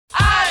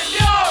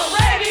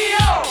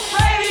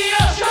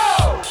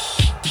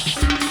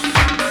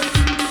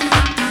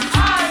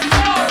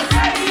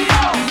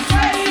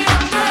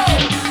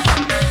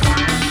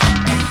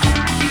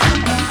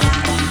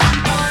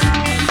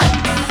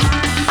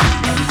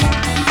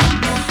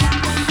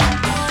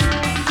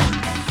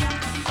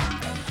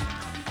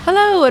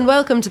Hello and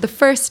welcome to the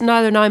first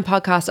Neither Nine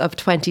podcast of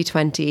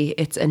 2020.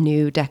 It's a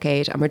new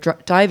decade and we're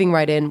diving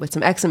right in with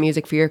some excellent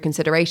music for your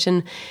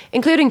consideration,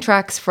 including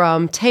tracks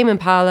from Tame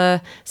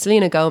Impala,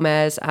 Selena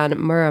Gomez and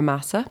Mura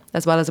Massa,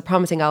 as well as a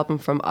promising album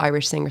from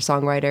Irish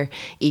singer-songwriter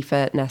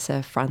Aoife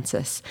Nessa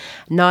Frances.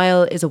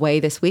 Niall is away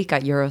this week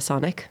at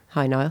Eurosonic.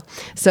 Hi Niall.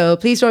 So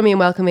please join me in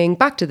welcoming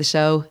back to the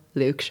show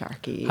Luke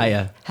Sharkey.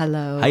 Hiya.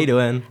 Hello. How you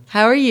doing?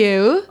 How are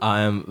you?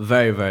 I'm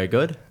very, very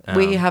good.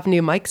 We have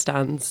new mic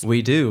stands.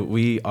 We do.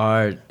 We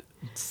are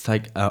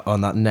on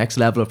that next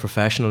level of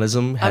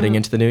professionalism heading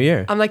into the new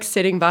year. I'm like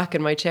sitting back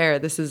in my chair.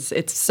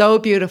 It's so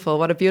beautiful.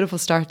 What a beautiful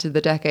start to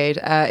the decade.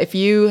 If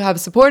you have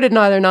supported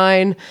Neither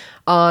Nine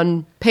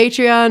on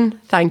Patreon,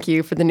 thank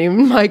you for the new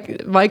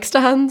mic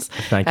stands.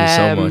 Thank you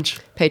so much.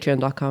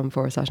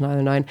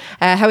 Patreon.com/Neither Nine.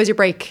 How was your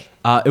break?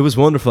 It was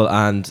wonderful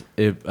and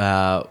it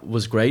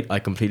was great. I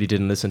completely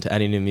didn't listen to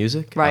any new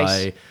music.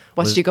 Right.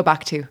 What did you go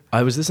back to?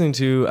 I was listening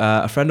to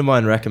a friend of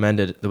mine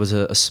recommended. There was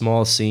a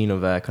small scene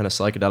of kind of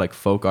psychedelic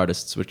folk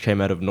artists which came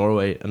out of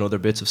Norway and other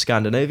bits of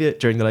Scandinavia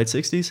during the late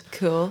 60s.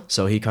 Cool.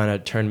 So he kind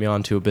of turned me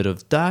on to a bit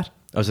of that.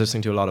 I was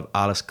listening to a lot of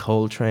Alice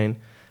Coltrane.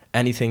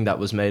 Anything that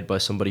was made by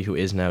somebody who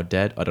is now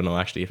dead. I don't know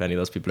actually if any of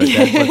those people are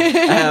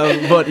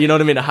dead, but you know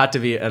what I mean? It had to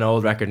be an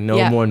old record.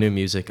 No more new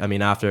music. I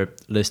mean, after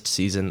List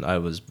season, I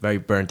was very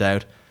burnt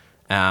out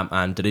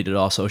and deleted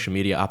all social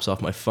media apps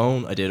off my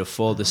phone. I did a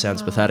full, this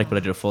sounds pathetic, but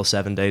I did a full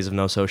 7 days of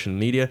no social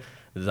media.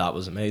 That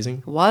was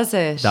amazing. Was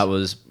it? That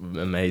was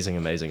amazing.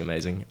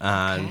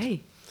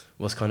 And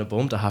was kind of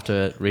bummed. I have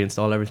to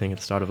reinstall everything at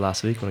the start of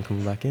last week when I'm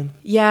coming back in.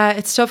 Yeah,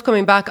 it's tough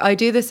coming back. I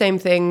do the same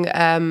thing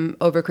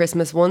over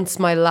Christmas. Once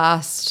my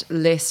last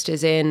list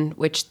is in,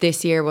 which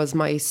this year was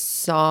my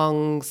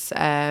songs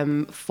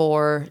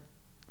for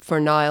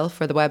Niall,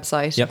 for the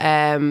website.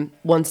 Yep.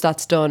 Once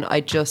that's done,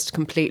 I just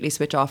completely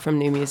switch off from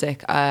new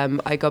music.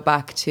 I go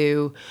back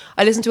to...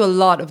 I listen to a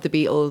lot of the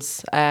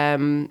Beatles.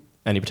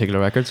 Any particular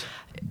records?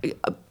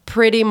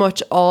 Pretty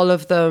much all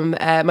of them.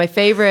 My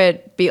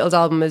favourite Beatles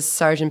album is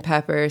Sgt.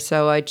 Pepper,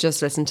 so I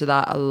just listened to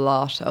that a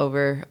lot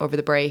over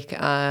the break.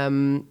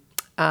 And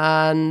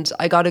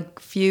I got a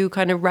few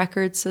kind of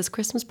records as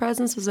Christmas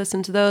presents, was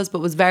listening to those,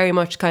 but was very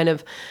much kind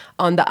of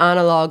on the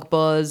analogue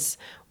buzz,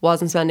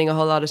 wasn't spending a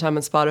whole lot of time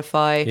on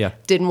Spotify,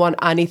 didn't want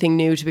anything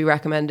new to be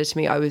recommended to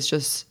me. I was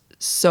just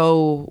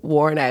so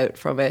worn out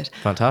from it.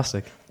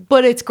 Fantastic.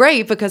 But it's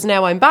great because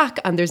now I'm back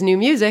and there's new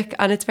music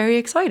and it's very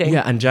exciting.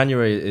 Yeah, and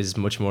January is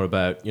much more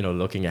about,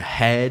 looking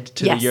ahead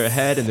to the year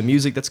ahead and the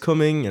music that's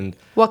coming. And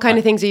what kind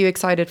of things are you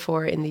excited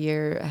for in the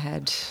year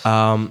ahead?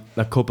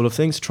 A couple of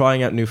things.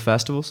 Trying out new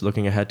festivals,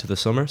 looking ahead to the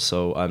summer.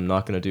 So I'm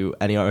not going to do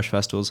any Irish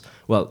festivals.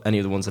 Well, any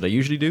of the ones that I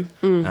usually do,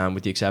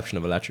 with the exception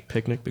of Electric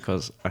Picnic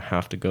because I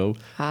have to go.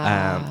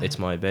 It's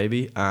my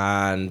baby.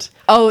 And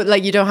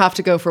like you don't have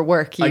to go for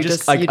work. You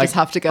just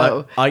have to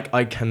go.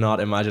 I cannot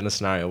imagine a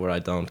scenario where I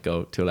don't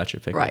go to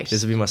Electric Picnic. Right.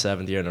 This will be my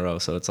 7th year in a row,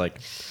 so it's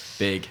like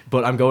big.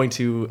 But I'm going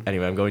to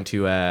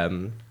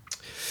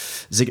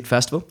Ziget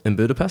Festival in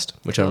Budapest,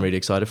 which I'm really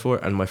excited for.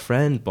 And my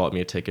friend bought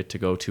me a ticket to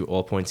go to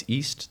All Points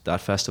East,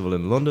 that festival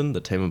in London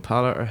that Tame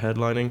Impala are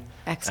headlining.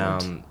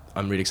 Excellent.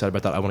 I'm really excited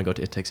about that. I want to go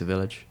to It Takes a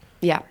Village.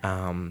 Yeah.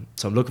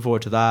 So I'm looking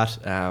forward to that.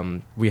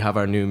 We have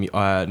our new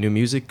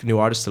music, new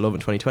artists to love in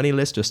 2020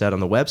 list just out on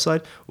the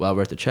website. Well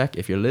worth a check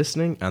if you're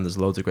listening. And there's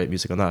loads of great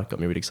music on that.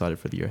 Got me really excited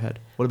for the year ahead.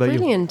 What about you?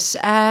 Brilliant.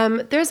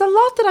 There's a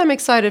lot that I'm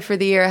excited for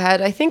the year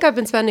ahead. I think I've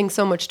been spending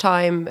so much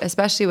time,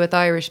 especially with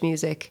Irish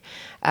music,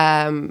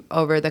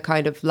 over the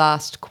kind of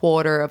last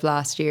quarter of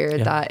last year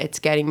that it's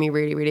getting me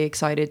really, really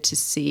excited to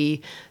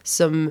see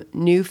some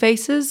new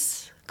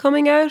faces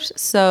coming out.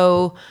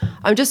 So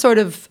I'm just sort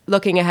of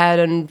looking ahead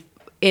and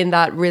in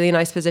that really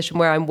nice position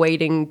where I'm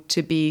waiting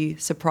to be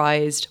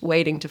surprised,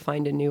 waiting to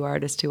find a new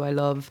artist who I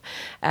love.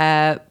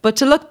 But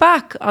to look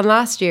back on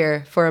last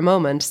year for a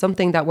moment,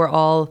 something that we're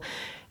all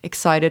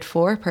excited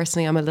for.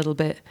 Personally, I'm a little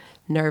bit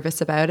nervous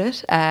about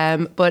it.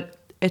 But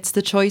it's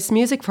the Choice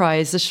Music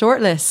Prize, the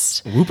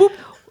shortlist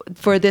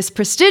for this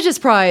prestigious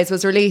prize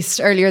was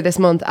released earlier this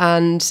month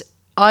and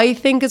I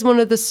think is one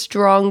of the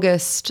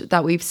strongest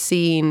that we've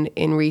seen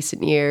in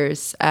recent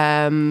years.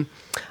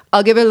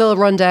 I'll give it a little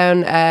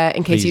rundown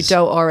in case you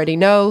don't already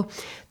know.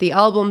 The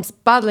albums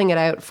battling it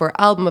out for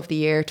Album of the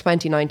Year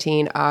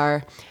 2019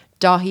 are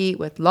Daithí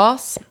with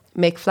Loss,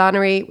 Mick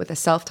Flannery with a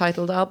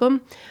self-titled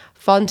album,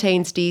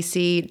 Fontaine's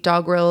DC,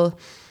 Dogrel,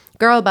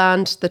 Girl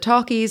Band, The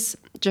Talkies,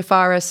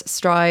 Jafaris,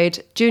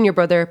 Stride, Junior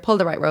Brother, Pull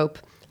the Right Rope,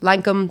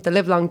 Lankum, The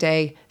Livelong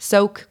Day,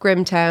 Soak,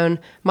 Grimtown,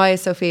 Maya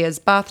Sophia's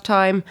Bath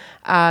Time,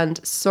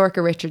 and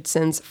Sorka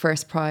Richardson's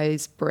First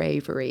Prize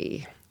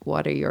Bravery.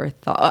 What are your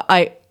thoughts?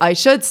 I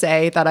should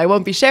say that I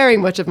won't be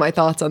sharing much of my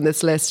thoughts on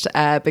this list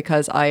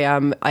because I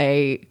am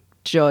a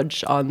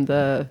judge on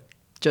the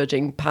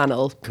judging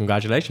panel.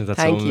 Congratulations, that's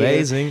Thank so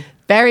amazing. You.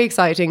 Very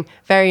exciting,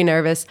 very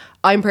nervous.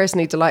 I'm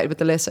personally delighted with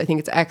the list. I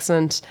think it's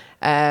excellent.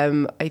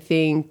 I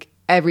think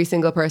every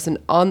single person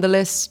on the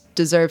list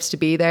deserves to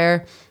be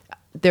there.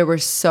 there were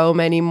so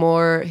many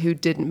more who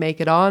didn't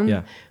make it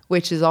on,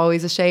 which is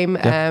always a shame.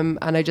 And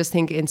I just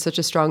think in such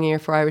a strong year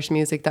for Irish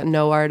music that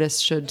no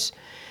artist should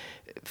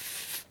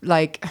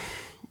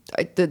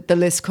the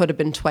list could have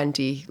been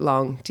 20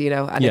 long, do you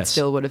know, and it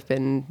still would have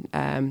been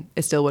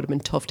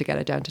tough to get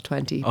it down to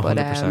 20.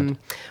 100%. But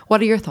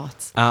what are your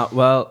thoughts?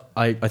 Well,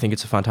 I think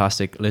it's a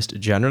fantastic list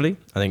generally.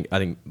 I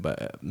think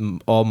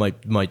all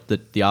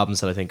the albums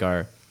that I think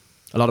are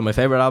a lot of my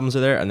favorite albums are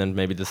there, and then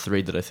maybe the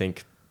three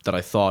that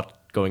I thought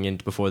going in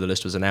before the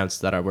list was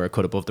announced that were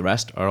cut above the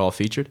rest are all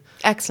featured.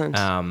 Excellent.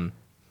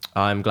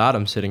 I'm glad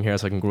I'm sitting here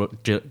so I can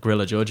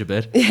grill a judge a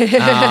bit.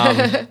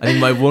 I think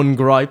my one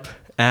gripe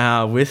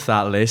with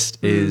that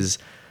list is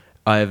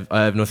I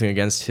have nothing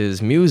against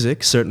his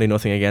music, certainly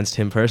nothing against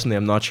him personally.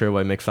 I'm not sure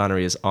why Mick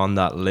Flannery is on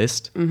that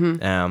list.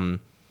 I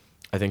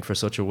think for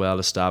such a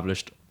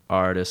well-established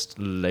artist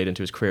late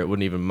into his career, it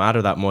wouldn't even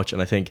matter that much,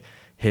 and I think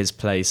his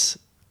place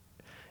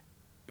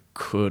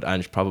could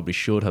and probably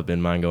should have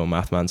been Mango and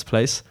Mathman's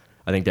place.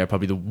 I think they're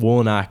probably the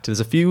one act. There's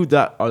a few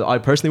that I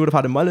personally would have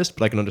had in my list,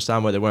 but I can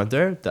understand why they weren't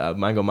there. The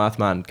Mango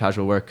Mathman,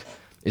 Casual Work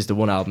is the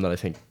one album that I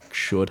think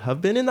should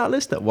have been in that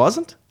list that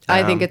wasn't.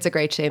 I think it's a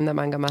great shame that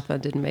Mango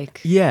Mathman didn't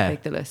make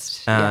the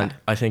list. And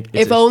I think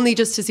if only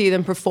just to see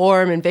them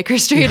perform in Vicar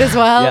Street as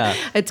well.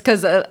 It's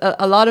because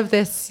a lot of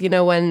this, you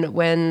know,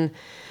 when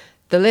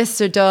the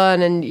lists are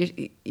done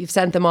and you've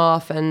sent them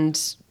off,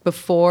 and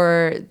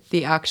before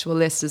the actual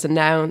list is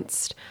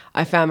announced,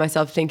 I found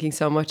myself thinking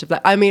so much of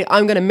like, I mean,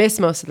 I'm going to miss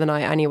most of the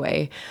night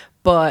anyway,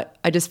 but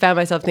I just found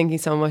myself thinking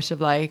so much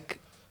of like,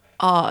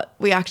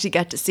 we actually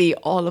get to see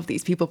all of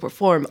these people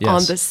perform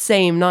on the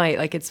same night.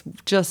 Like, it's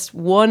just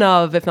one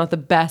of, if not the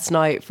best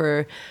night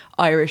for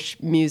Irish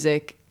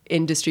music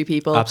industry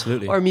people.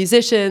 Absolutely. Or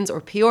musicians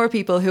or PR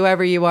people,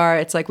 whoever you are.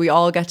 It's like we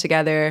all get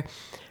together,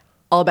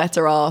 all bets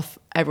are off,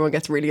 everyone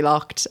gets really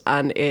locked,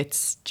 and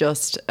it's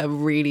just a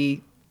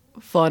really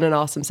fun and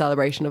awesome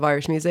celebration of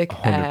Irish music.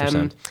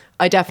 100%.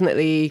 I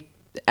definitely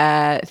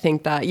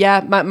think that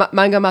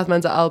Mango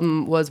Mathman's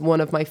album was one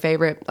of my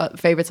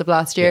favorites of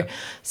last year.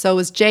 So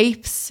was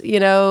Japes, you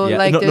know.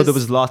 There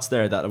was lots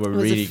there that were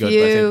really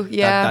good,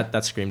 but I think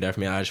that screamed out for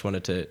me. I just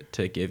wanted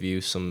to give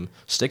you some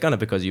stick on it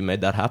because you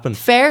made that happen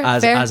fair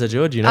as a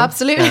judge, you know.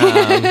 Absolutely.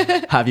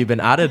 Have you been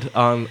added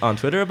on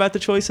Twitter about the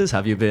choices?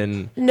 Have you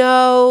been?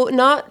 No,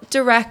 not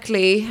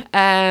directly,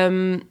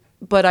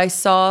 but I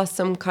saw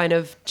some kind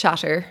of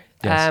chatter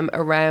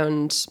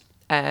around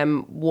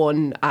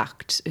one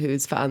act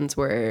whose fans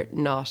were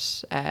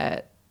not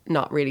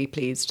really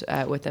pleased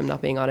with them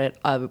not being on it.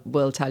 I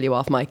will tell you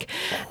off mic.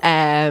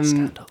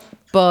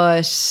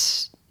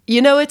 But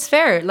you know, it's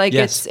fair. Like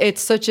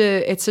it's such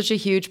a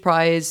huge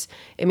prize.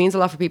 It means a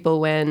lot for people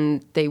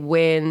when they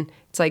win.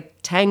 It's like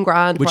 10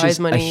 grand which prize is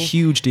money. a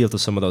huge deal to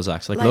some of those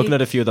acts. Like looking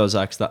at a few of those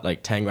acts, that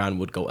like 10 grand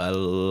would go a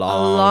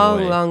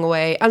long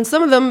way. And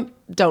some of them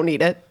don't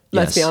need it.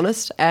 Let's be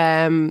honest.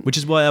 Which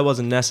is why I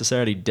wasn't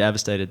necessarily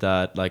devastated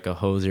that like a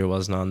Hosier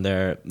wasn't on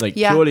there. Like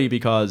purely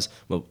because,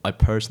 well, I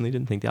personally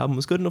didn't think the album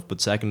was good enough, but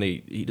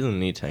secondly, he doesn't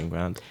need 10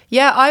 grand.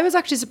 Yeah, I was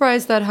actually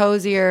surprised that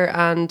Hosier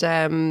and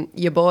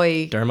your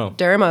boy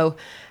Dermo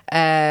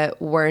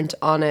weren't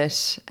on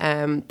it.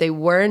 They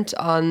weren't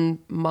on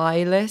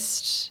my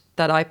list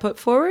that I put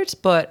forward,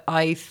 but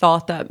I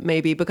thought that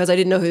maybe, because I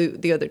didn't know who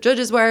the other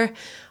judges were,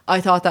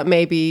 I thought that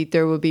maybe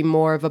there would be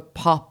more of a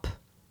pop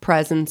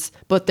presence,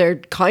 but there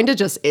kind of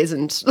just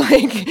isn't.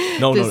 Like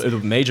no,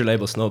 major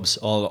label snubs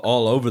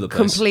all over the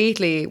place.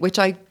 Completely, which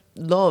I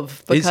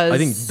love because I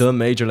think the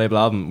major label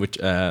album, which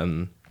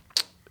is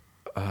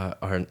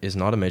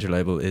not a major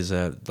label, is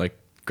like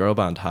girl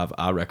band have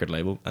a record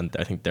label, and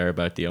I think they're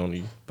about the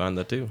only band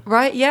that do.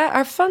 Right? Yeah,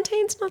 are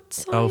Fontaine's not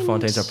signed? Oh,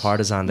 Fontaine's are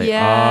Partisan. They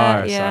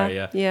are. Sorry,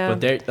 yeah.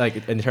 But they're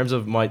like, in terms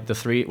of the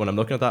three, when I'm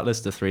looking at that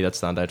list, the three that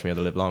stand out to me are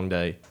the Live Long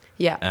Day,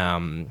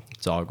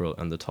 Zogrel,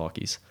 and the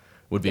Talkies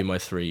would be my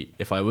three.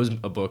 If I was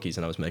a bookies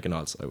and I was making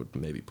odds, I would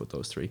maybe put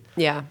those three.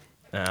 Yeah.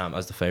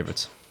 As the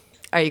favourites.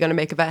 Are you going to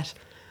make a bet?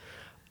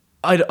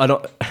 I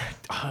don't.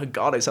 Oh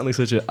God, I sound like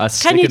such a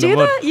stick can you in the do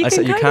mud.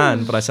 that? You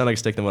can, but I sound like a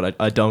stick in the mud.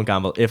 I don't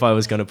gamble. If I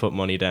was going to put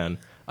money down,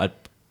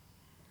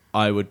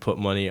 I would put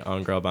money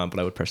on girl band, but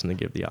I would personally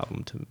give the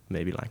album to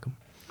maybe Lancome.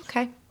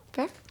 Okay,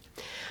 fair.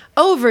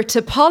 Over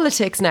to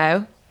politics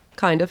now,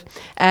 kind of.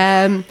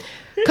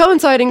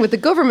 Coinciding with the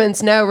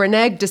government's now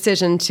reneged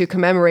decision to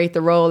commemorate the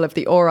role of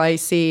the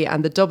RIC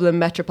and the Dublin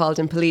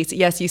Metropolitan Police.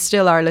 Yes, you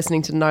still are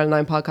listening to the Nile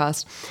 9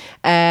 podcast,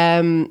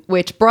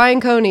 which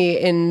Brian Coney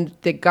in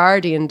The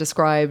Guardian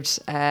described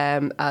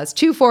as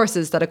two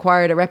forces that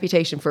acquired a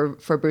reputation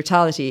for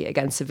brutality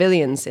against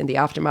civilians in the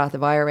aftermath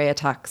of IRA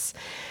attacks.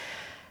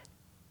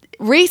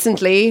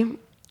 Recently,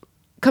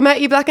 Come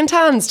Out You Black and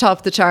Tans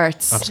topped the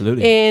charts.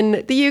 Absolutely.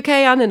 In the UK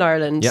and in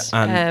Ireland. Yeah,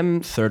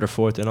 and third or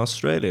fourth in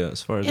Australia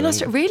as far as in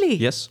Australia. Really?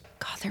 Yes.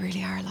 God, there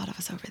really are a lot of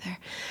us over there.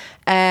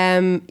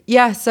 I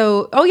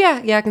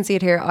can see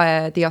it here.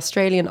 The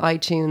Australian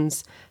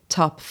iTunes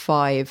top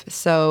 5.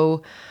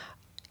 So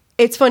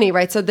it's funny,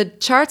 right? So the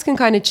charts can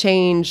kind of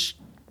change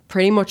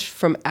pretty much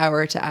from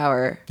hour to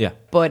hour. Yeah.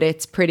 But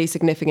it's pretty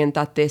significant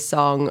that this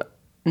song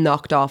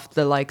knocked off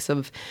the likes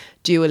of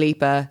Dua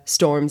Lipa,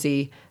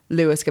 Stormzy,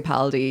 Lewis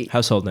Capaldi.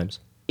 Household names.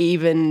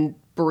 Even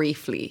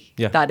briefly,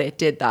 Yeah. that it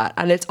did that.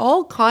 And it's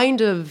all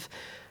kind of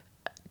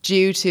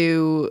due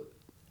to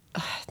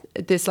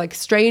this like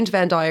strange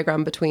Venn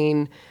diagram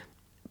between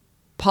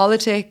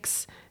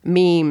politics,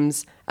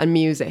 memes, and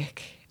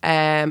music.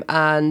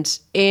 And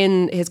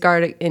in his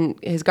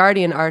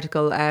Guardian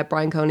article,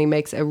 Brian Coney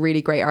makes a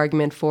really great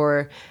argument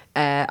for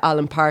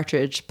Alan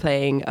Partridge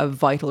playing a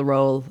vital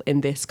role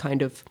in this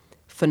kind of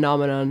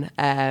phenomenon.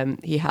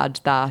 He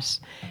had that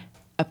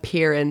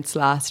appearance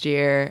last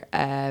year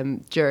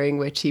during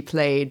which he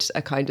played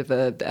a kind of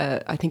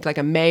I think like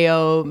a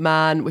Mayo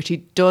man, which he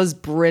does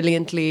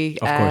brilliantly.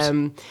 Of course.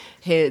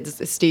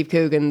 Steve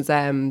Coogan's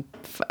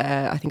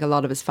I think a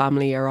lot of his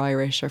family are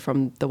Irish or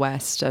from the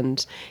West,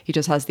 and he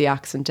just has the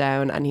accent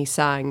down, and he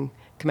sang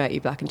Come Out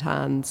You Black and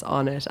Tans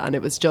on it, and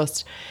it was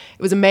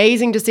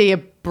amazing to see a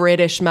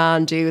British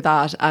man do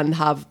that and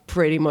have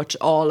pretty much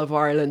all of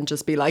Ireland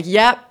just be like,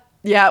 yep.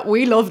 Yeah,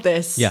 we love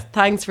this. Yeah.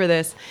 Thanks for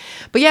this.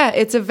 But yeah,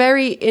 it's a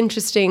very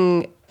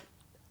interesting...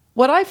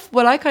 What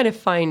I kind of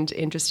find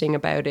interesting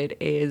about it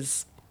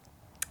is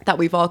that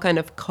we've all kind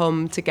of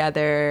come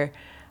together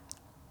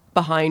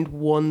behind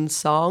one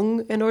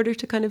song in order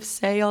to kind of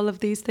say all of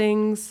these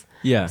things.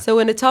 Yeah. So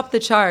when it topped the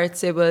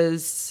charts, it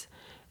was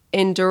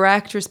in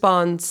direct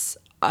response,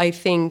 I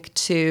think,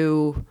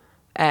 to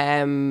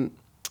Taoiseach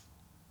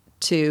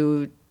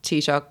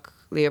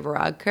Leo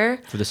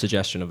Varadkar. For the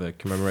suggestion of a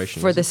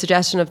commemoration. For the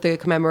suggestion of the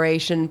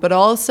commemoration. But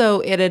also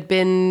it had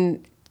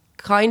been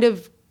kind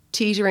of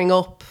teetering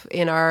up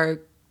in our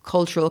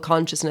cultural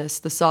consciousness,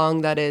 the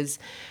song that is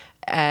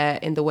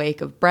in the wake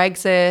of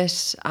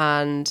Brexit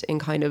and in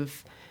kind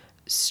of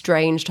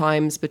strange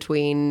times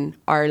between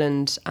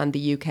Ireland and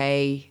the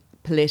UK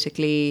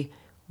politically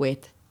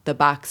with the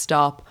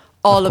backstop,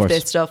 all of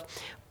this stuff.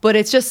 But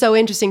it's just so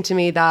interesting to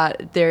me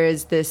that there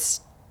is this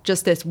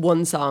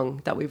one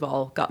song that we've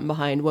all gotten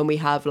behind when we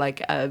have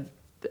like a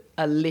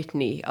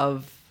litany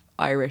of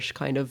Irish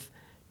kind of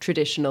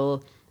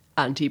traditional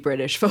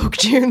anti-British folk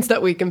tunes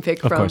that we can pick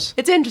from. Course.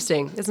 It's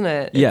interesting, isn't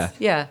it?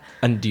 Yeah.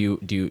 And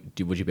would you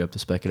be able to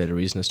speculate a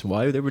reason as to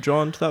why they were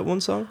drawn to that one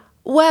song?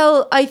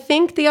 Well, I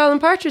think the Alan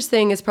Partridge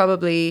thing is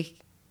probably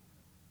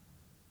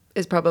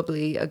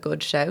a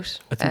good shout.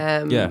 I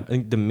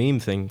think the meme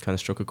thing kind of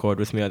struck a chord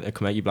with me.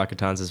 Come Out You Black and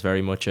Tans is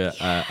very much a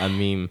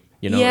meme.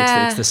 You know,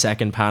 it's the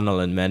second panel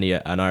in many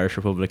an Irish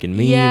Republican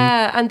meme.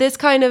 Yeah, and this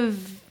kind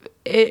of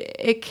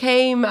it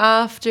came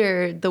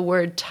after the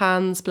word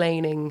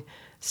tansplaining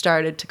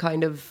started to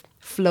kind of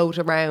float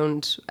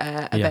around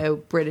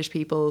about British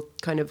people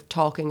kind of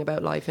talking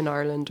about life in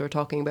Ireland or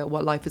talking about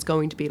what life is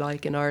going to be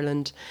like in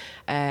Ireland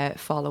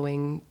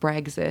following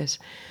Brexit.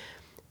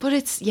 But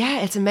it's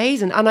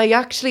amazing. And I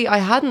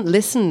hadn't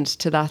listened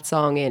to that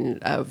song in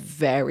a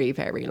very,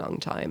 very long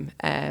time.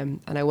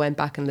 And I went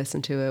back and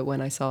listened to it when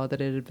I saw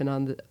that it had been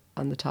on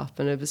the top.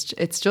 And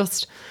it's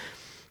just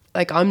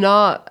like, I'm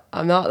not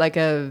like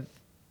a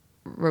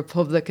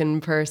Republican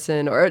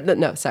person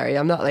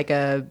I'm not like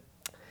a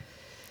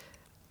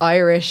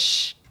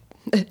Irish.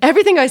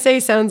 Everything I say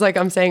sounds like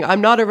I'm saying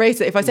I'm not a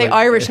racist. If I say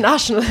Irish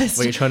nationalist.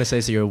 What you're trying to say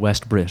is that you're a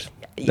West Brit.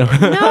 No,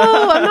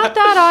 I'm not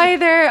that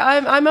either.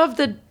 I'm of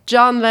the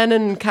John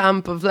Lennon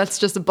camp of let's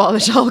just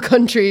abolish all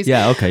countries.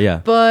 Yeah, okay, yeah.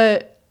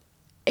 But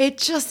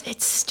it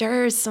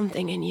stirs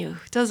something in you,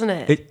 doesn't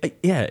it?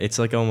 It's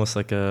like almost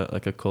like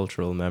a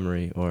cultural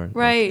memory, or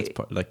right.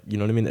 Like you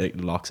know what I mean?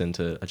 It locks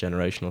into a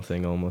generational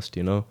thing almost,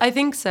 you know? I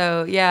think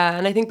so, yeah.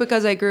 And I think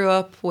because I grew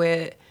up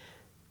with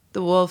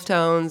the Wolfe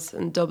Tones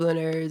and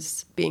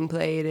Dubliners being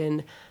played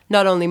in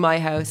not only my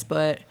house,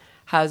 but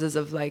houses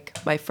of like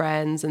my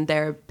friends, and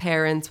their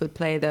parents would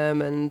play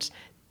them, and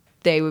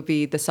they would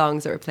be the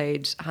songs that were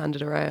played,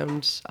 handed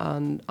around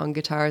on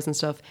guitars and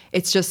stuff.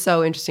 It's just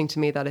so interesting to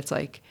me that it's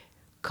like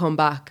come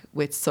back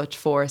with such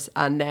force,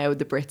 and now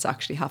the Brits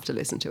actually have to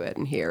listen to it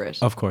and hear it.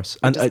 Of course.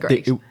 And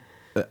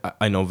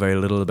I know very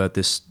little about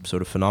this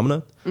sort of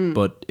phenomena,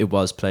 but it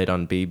was played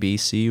on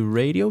BBC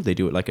Radio. They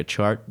do it like a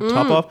chart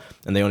top off,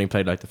 and they only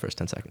played like the first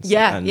 10 seconds.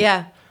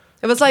 Yeah.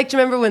 It was like, do you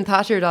remember when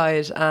Thatcher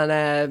died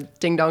and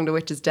Ding Dong the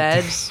Witch is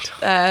Dead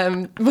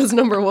was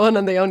number one,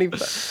 and they only...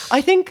 I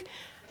think...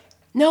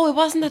 No, it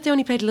wasn't that they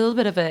only played a little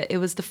bit of it. It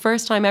was the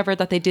first time ever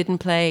that they didn't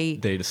play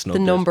the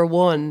number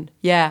one.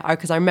 Yeah,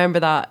 because I remember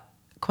that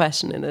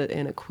question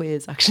in a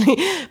quiz, actually.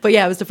 But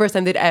yeah, it was the first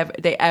time they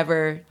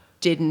ever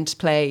didn't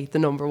play the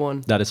number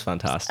one. That is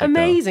fantastic.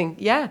 Amazing,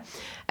 yeah.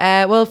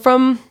 Well,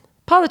 from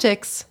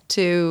politics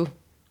to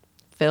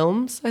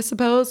films, I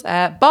suppose.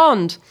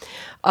 Bond.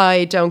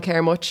 I don't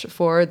care much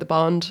for the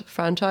Bond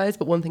franchise,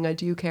 but one thing I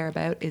do care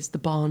about is the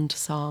Bond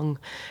song.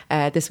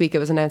 This week it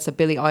was announced that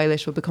Billie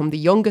Eilish will become the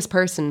youngest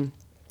person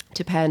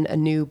to pen a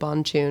new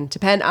Bond tune, to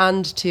pen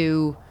and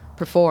to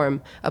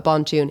perform a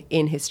Bond tune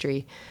in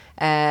history.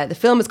 The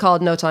film is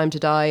called No Time to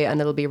Die,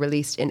 and it'll be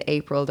released in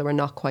April. They were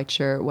not quite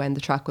sure when the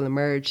track will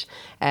emerge.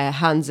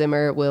 Hans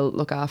Zimmer will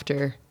look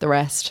after the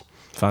rest.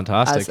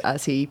 Fantastic.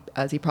 as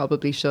he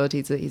probably should.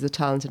 He's a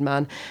talented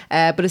man.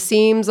 But it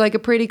seems like a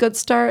pretty good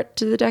start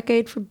to the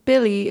decade for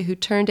Billy, who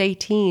turned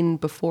 18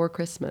 before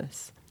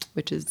Christmas,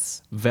 which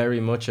is very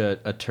much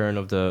a turn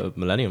of the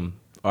millennium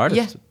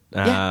artist.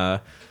 Yeah.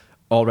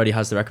 Already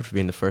has the record for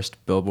being the first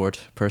Billboard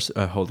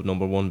hold the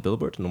number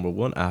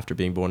one after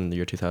being born in the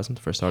year 2000,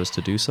 the first artist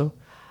to do so.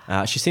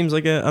 She seems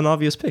like an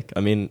obvious pick. I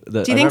mean, do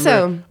you think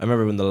so? I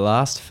remember when the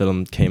last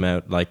film came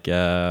out, like,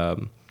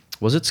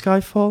 was it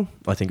Skyfall?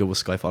 I think it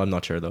was Skyfall. I'm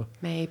not sure though.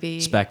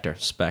 Maybe Spectre,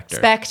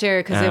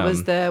 because it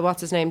was the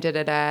what's his name did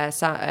it.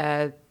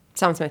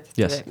 Sam Smith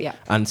did it, yeah.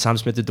 And Sam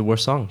Smith did the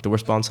worst Bond song of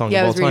all time.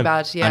 Yeah, it was really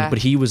bad, yeah. But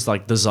he was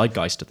like the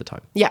zeitgeist at the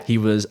time. Yeah. He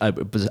was,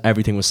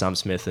 everything was Sam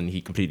Smith, and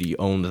he completely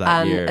owned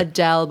that year. And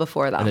Adele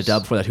before that.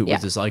 Who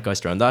was the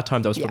zeitgeist around that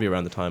time. That was probably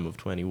around the time of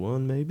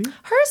 21, maybe?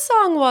 Her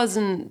song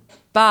wasn't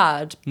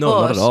bad.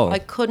 No, not at all. I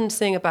couldn't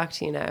sing it back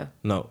to you now.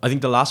 No, I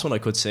think the last one I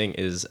could sing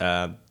is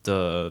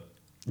the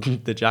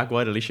Jack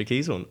White, Alicia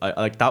Keys one. I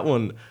like that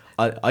one.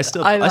 I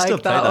still play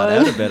that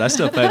out a bit. I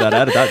still play that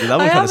out. That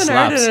one kind of slaps. I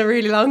haven't heard it in a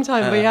really long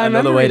time, but yeah, I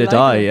remember Another Way to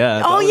Die.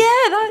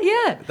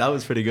 Yeah. That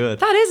was pretty good.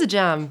 That is a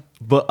jam.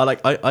 But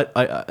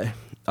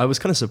I was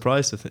kind of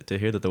surprised to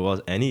hear that there was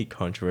any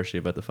controversy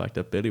about the fact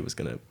that Billy was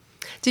gonna.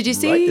 Did you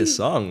see write this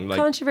song? Like,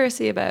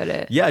 controversy about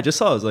it? Yeah, I just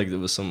saw it was like there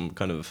was some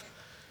kind of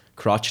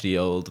crotchety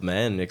old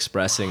men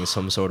expressing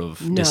some sort of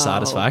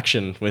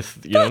dissatisfaction with,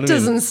 you know what I mean? That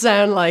doesn't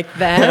sound like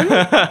them.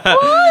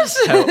 What?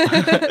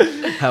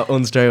 How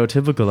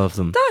unstereotypical of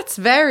them. That's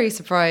very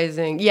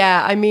surprising.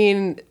 Yeah, I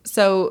mean,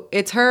 so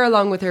it's her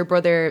along with her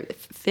brother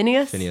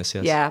Phineas. Phineas,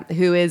 yes. Yeah,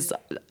 who is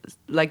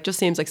like just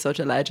seems like such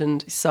a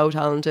legend. He's so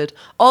talented.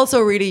 Also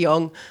really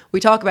young. We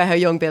talk about how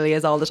young Billy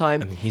is all the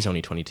time. I mean, he's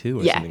only 22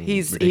 or something. Yeah,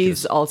 he's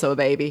ridiculous. also a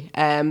baby.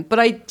 But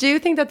I do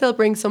think that they'll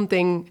bring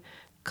something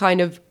kind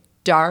of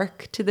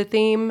dark to the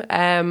theme.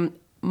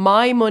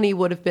 My money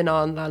would have been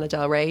on Lana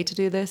Del Rey to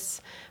do this,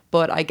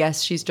 but I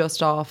guess she's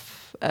just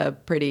off a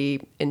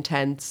pretty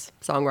intense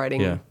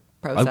songwriting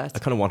process. I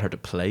kind of want her to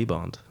play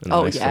Bond in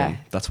the next film.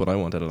 That's what I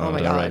wanted. Oh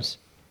my God.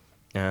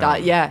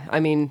 I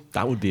mean,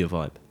 that would be a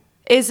vibe.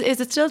 Is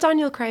it still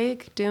Daniel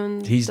Craig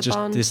doing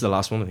Bond? This is the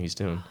last one that he's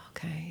doing.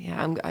 Okay,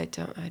 yeah, I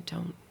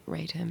don't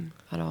rate him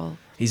at all.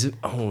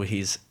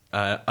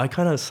 I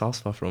kind of soft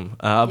spot for him.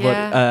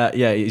 But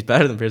he's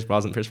better than Pierce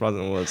Brosnan. Pierce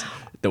Brosnan was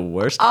the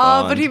worst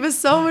Bond. But he was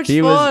so much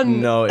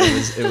fun.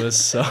 It was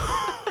so...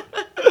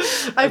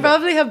 I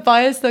probably have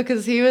bias though,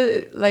 because he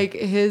was like,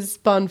 his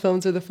Bond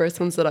films were the first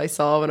ones that I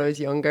saw when I was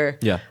younger.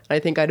 Yeah, I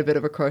think I had a bit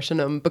of a crush on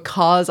him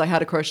because I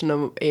had a crush on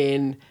him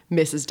in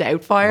Mrs.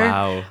 Doubtfire.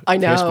 Wow, I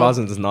know. Pierce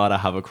Brosnan does not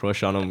have a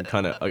crush on him.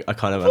 Kind of an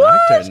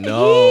actor.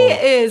 No, he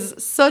is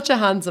such a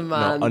handsome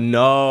man.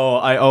 No,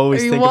 I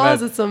always think about.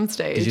 He was at some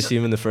stage. Did you see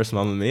him in the first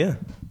Mamma Mia?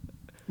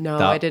 No,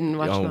 I didn't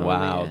watch Mamma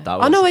Mia. That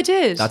was, no, I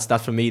did. That's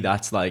that for me.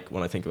 That's like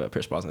when I think about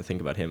Pierce Brosnan, I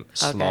think about him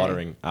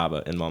slaughtering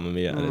ABBA in Mamma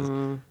Mia.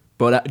 And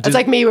it's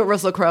like me with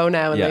Russell Crowe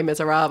now in Les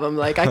Miserables. I'm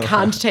like, I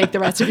can't take the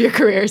rest of your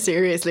career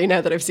seriously now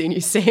that I've seen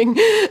you sing.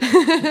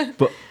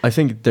 But I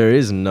think there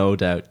is no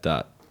doubt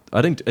that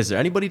is there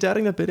anybody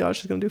doubting that Billie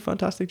Eilish is going to do a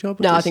fantastic job?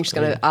 No, I think she's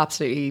going to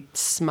absolutely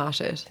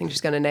smash it. I think she's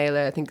going to nail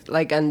it. I think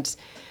and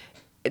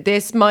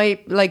this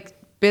might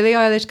Billie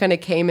Eilish kind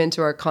of came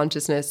into our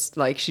consciousness,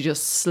 like she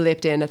just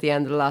slipped in at the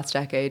end of the last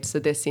decade. So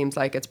this seems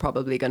like it's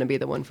probably going to be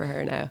the one for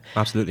her now.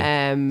 Absolutely.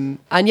 And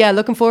yeah,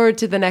 looking forward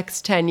to the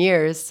next 10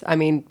 years. I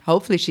mean,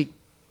 hopefully she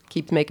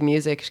keeps making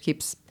music, she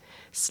keeps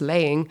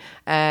slaying.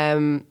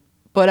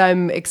 But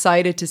I'm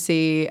excited to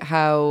see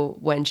how,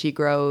 when she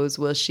grows,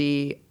 will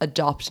she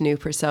adopt new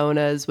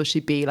personas? Will she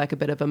be like a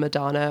bit of a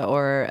Madonna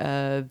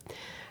or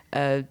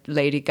a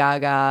Lady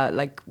Gaga?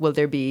 Like, will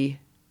there be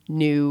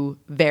new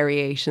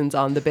variations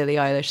on the Billie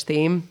Eilish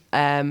theme?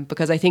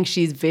 Because I think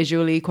she's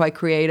visually quite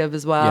creative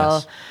as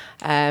well.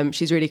 Yes.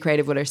 She's really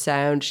creative with her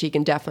sound. She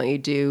can definitely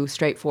do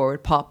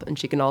straightforward pop, and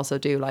she can also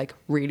do like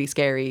really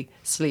scary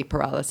sleep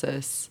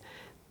paralysis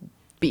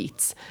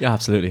beats. Yeah,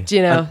 absolutely. Do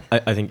you know?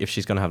 I think if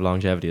she's going to have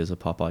longevity as a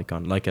pop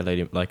icon, like a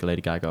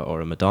Lady Gaga or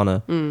a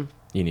Madonna,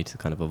 you need to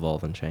kind of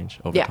evolve and change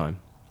over time.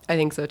 I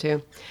think so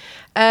too.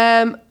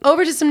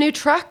 Over to some new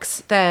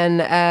tracks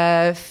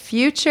then.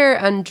 Future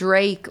and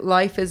Drake,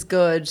 Life is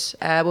Good.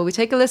 Will we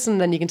take a listen,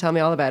 then you can tell me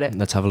all about it?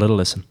 Let's have a little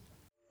listen.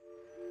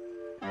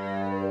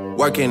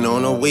 Working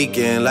on a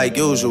weekend like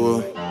usual.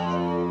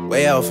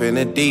 Way off in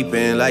the deep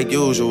end like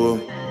usual.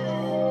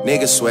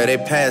 Niggas swear they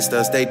passed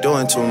us, they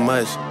doing too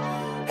much.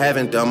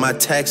 Haven't done my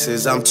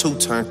taxes, I'm too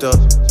turned up.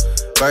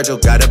 Virgil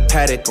got a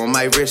paddock on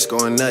my wrist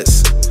going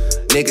nuts.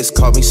 Niggas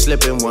caught me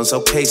slipping once,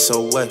 okay,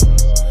 so what?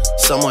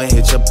 Someone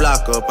hit your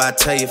block up, I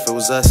tell you if it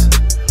was us.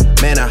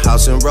 Man, a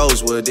house in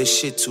Rosewood, this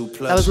shit too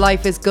plush. That was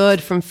Life is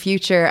Good from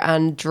Future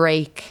and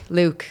Drake.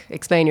 Luke,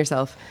 explain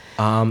yourself.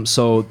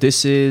 So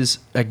this is,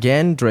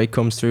 again, Drake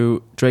comes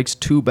through. Drake's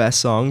two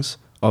best songs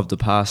of the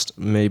past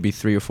maybe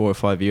 3 or 4 or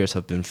 5 years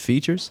have been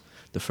features.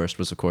 The first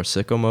was, of course,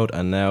 Sicko Mode,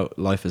 and now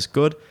Life is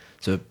Good.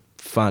 It's a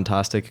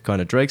fantastic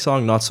kind of Drake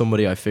song. Not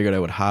somebody I figured I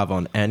would have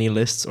on any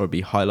lists or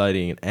be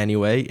highlighting in any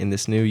way in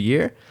this new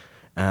year.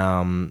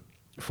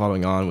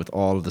 following on with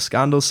all of the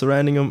scandals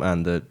surrounding him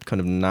and the kind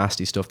of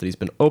nasty stuff that he's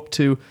been up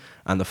to,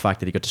 and the fact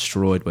that he got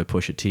destroyed by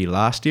Pusha T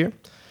last year.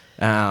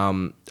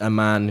 A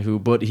man who,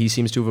 but he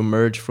seems to have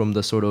emerged from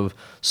the sort of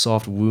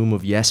soft womb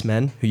of yes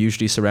men who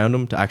usually surround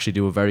him to actually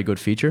do a very good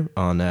feature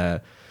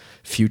on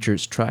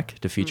Future's track,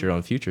 the feature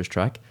on Future's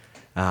track.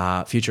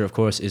 Future, of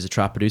course, is a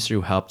trap producer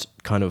who helped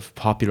kind of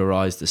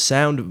popularize the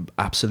sound,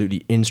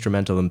 absolutely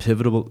instrumental and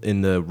pivotal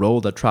in the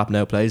role that trap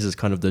now plays as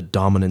kind of the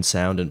dominant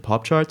sound in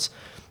pop charts.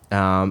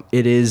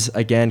 It is,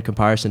 again,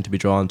 comparison to be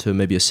drawn to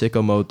maybe a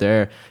Sicko Mode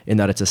there, in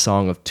that it's a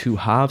song of two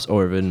halves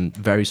or in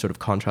very sort of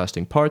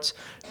contrasting parts.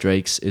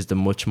 Drake's is the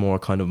much more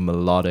kind of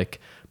melodic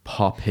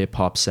pop hip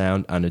hop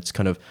sound, and it's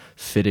kind of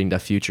fitting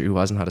that Future, who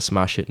hasn't had a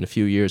smash hit in a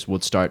few years,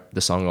 would start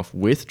the song off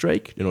with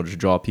Drake in order to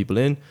draw people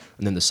in,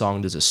 and then the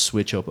song does a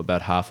switch up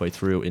about halfway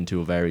through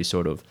into a very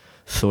sort of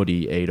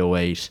thuddy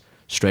 808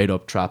 straight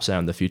up trap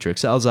sound the Future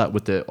excels at,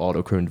 with the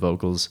auto-crooned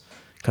vocals,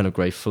 kind of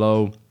great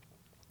flow.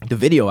 The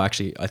video,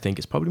 actually, I think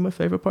is probably my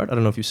favorite part. I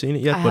don't know if you've seen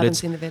it yet, I haven't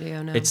seen the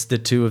video. No, it's the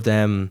two of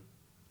them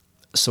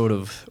sort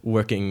of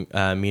working,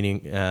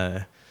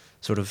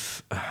 sort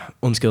of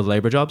unskilled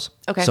labor jobs.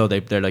 Okay. So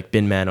they're like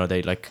bin men, or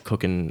they like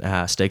cooking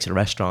steaks at a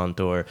restaurant,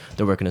 or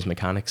they're working as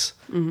mechanics.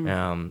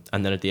 And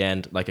then at the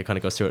end, like it kind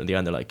of goes through it. At the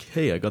end, they're like,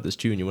 "Hey, I got this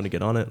tune. You want to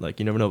get on it?" Like,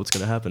 you never know what's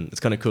going to happen. It's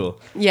kind of cool.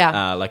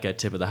 Yeah. Like a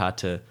tip of the hat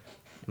to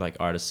like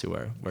artists who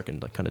are working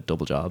like kind of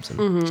double jobs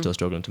and still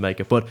struggling to make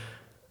it. But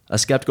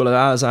as skeptical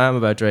as I am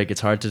about Drake,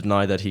 it's hard to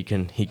deny that he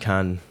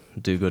can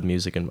do good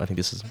music, and I think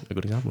this is a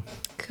good example.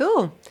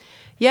 Cool.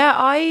 Yeah,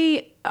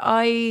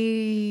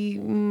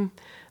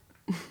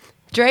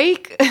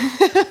 Drake.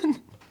 I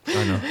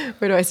know.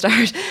 Where do I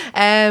start?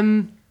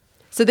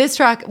 So this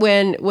track,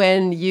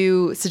 when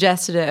you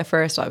suggested it at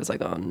first, I was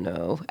like, oh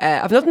no.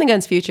 I've nothing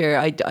against Future.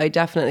 I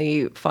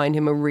definitely find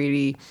him a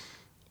really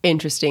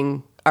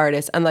interesting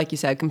artist, and like you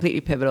said, completely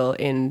pivotal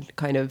in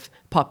kind of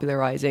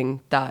popularizing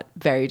that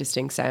very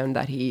distinct sound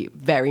that he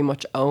very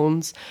much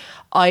owns.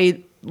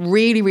 I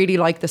really, really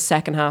like the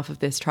second half of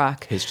this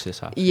track. His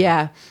half.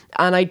 Yeah.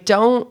 And I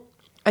don't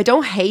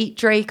hate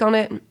Drake on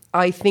it.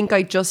 I think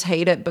I just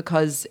hate it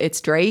because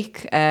it's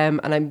Drake, and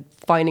I'm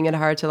finding it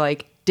hard to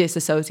like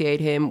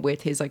disassociate him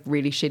with his like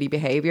really shitty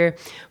behavior.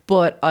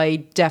 But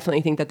I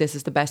definitely think that this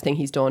is the best thing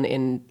he's done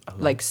in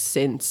like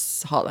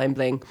since Hotline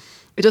Bling.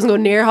 It doesn't go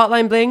near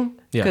Hotline Bling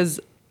because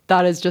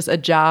that is just a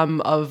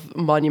jam of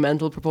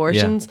monumental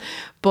proportions. Yeah.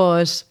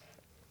 But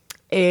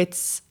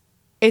it's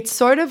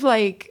sort of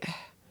like,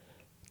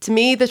 to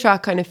me, the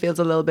track kind of feels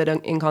a little bit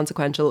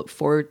inconsequential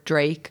for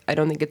Drake. I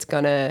don't think it's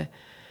gonna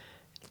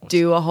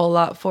do a whole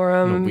lot for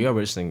him. No, we are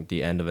witnessing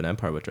the end of an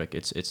empire with Drake.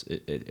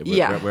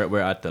 We're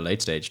at the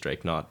late stage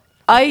Drake, not.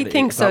 I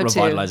think so too. Not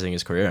revitalizing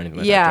his career or anything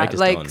like that. Yeah, Drake is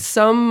like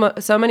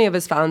done. so many of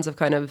his fans have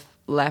kind of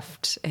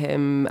left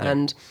him,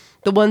 and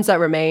the ones that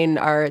remain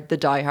are the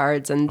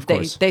diehards, and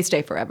they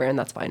stay forever, and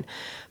that's fine.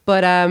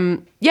 But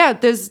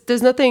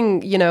there's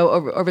nothing,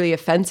 overly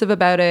offensive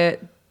about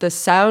it. The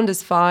sound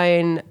is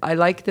fine. I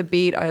like the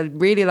beat. I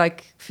really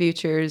like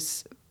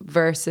Future's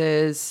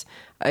verses.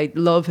 I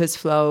love his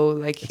flow.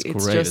 Like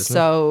it's great, just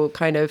so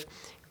kind of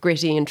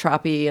gritty and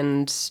trappy,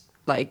 and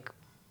like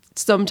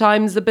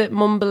sometimes a bit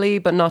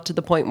mumbly, but not to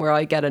the point where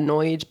I get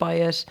annoyed by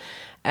it.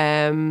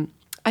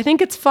 I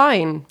think it's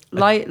fine.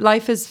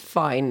 Life is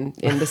fine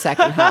in the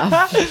second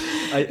half.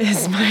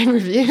 Is my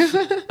review.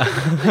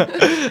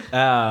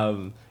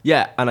 And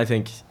I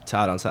think to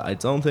add on to that, I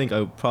don't think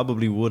I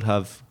probably would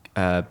have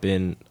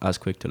been as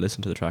quick to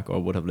listen to the track, or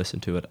would have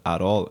listened to it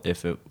at all,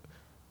 if it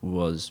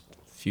was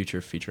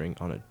Future featuring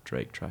on a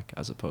Drake track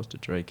as opposed to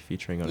Drake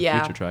featuring on a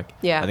Future track.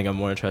 Yeah. I think I'm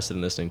more interested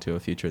in listening to a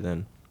Future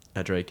than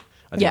a Drake.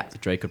 I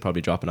think Drake could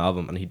probably drop an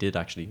album, and he did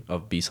actually,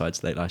 of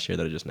B-sides late last year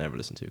that I just never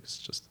listened to because it's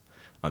just,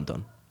 I'm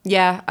done.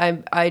 Yeah,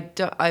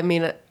 I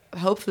mean,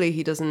 hopefully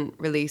he doesn't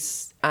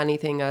release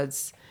anything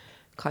as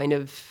kind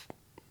of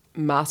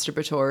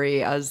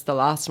masturbatory as the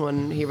last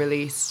one he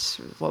released.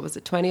 What was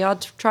it, 20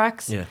 odd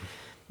tracks? Yeah.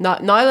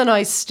 Niall and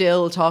I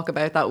still talk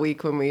about that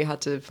week when we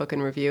had to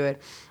fucking review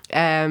it.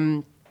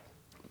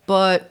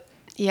 But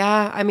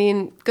yeah, I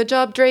mean, good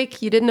job,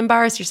 Drake. You didn't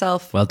embarrass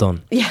yourself. Well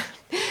done. Yeah.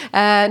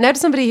 Now to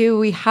somebody who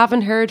we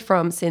haven't heard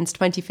from since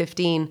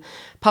 2015,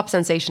 pop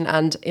sensation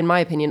and, in my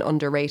opinion,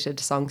 underrated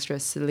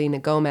songstress Selena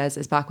Gomez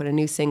is back with a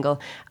new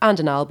single and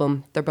an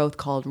album. They're both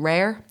called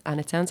Rare, and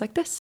it sounds like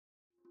this.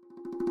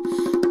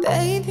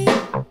 Baby,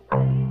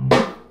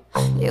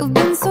 you've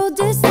been so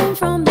distant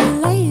from me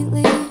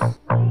lately.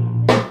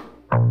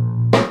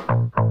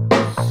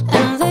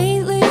 And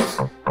lately,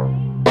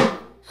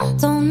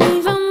 don't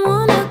even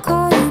wanna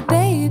call you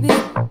baby.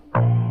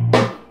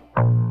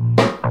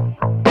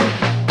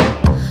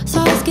 So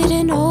I was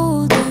getting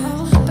older,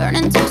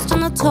 burning toast on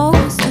the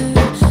toaster.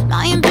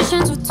 My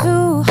ambitions were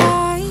too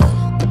high,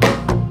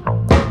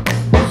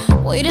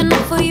 waiting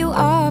up for you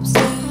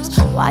upstairs.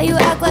 Why you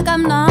act like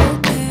I'm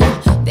not there?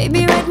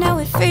 Baby, right now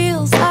it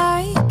feels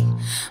like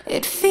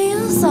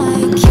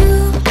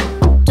you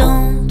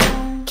don't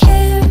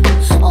care.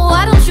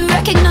 Why don't you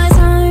recognize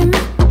I'm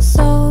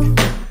so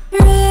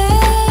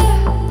rare?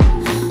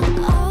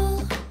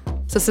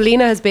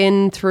 Selena has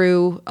been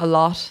through a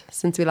lot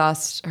since we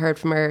last heard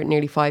from her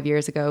nearly 5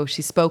 years ago.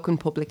 She's spoken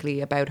publicly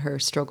about her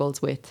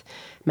struggles with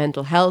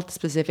mental health,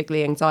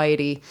 specifically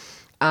anxiety.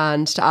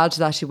 And to add to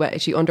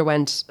that, she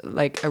underwent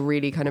like a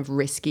really kind of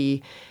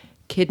risky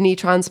kidney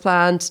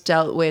transplant,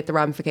 dealt with the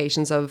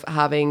ramifications of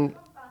having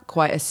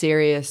quite a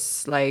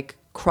serious like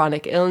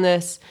chronic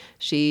illness.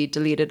 She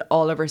deleted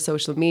all of her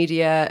social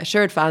media,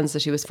 assured fans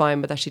that she was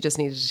fine, but that she just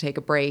needed to take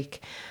a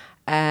break.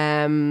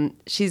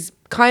 She's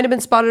kind of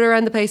been spotted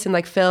around the place in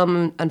like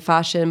film and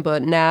fashion,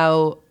 but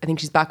now I think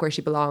she's back where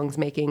she belongs,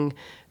 making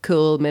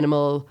cool,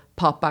 minimal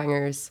pop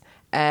bangers.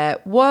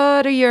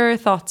 What are your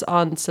thoughts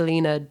on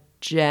Selena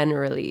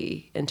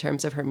generally in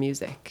terms of her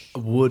music?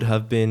 Would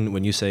have been,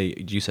 when you said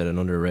an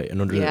under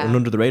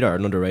the radar,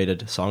 an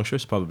underrated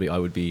songstress, probably I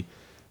would be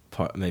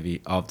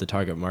maybe of the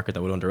target market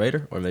that would underrate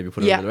her, or maybe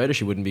put her under the radar.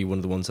 She wouldn't be one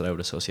of the ones that I would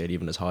associate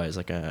even as high as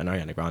like an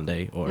Ariana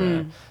Grande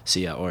or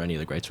Sia or any of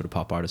the great sort of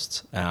pop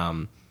artists.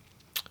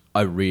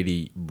 I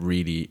really,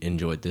 really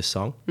enjoyed this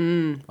song.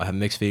 I have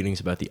mixed feelings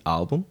about the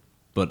album,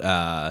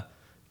 but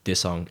this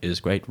song is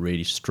great,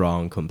 really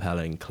strong,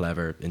 compelling,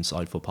 clever,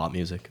 insightful pop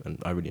music,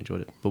 and I really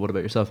enjoyed it. But what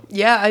about yourself?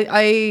 Yeah,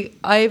 I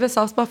have a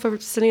soft spot for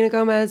Selena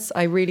Gomez.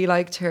 I really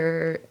liked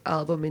her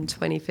album in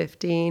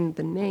 2015.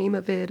 The name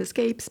of it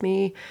escapes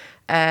me.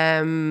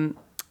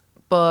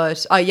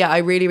 But I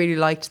really, really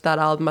liked that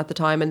album at the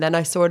time, and then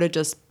I sort of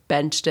just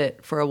benched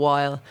it for a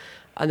while.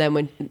 And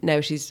then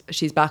now she's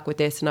back with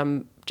this, and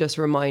I'm just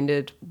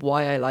reminded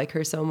why I like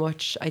her so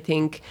much. I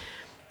think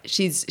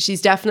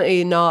she's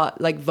definitely not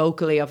like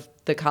vocally of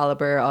the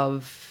caliber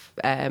of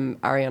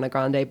Ariana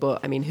Grande, but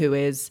I mean, who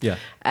is? Yeah.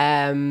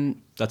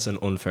 That's an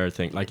unfair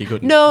thing. Like you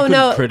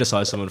couldn't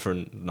criticize someone for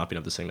not being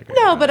able to sing like her.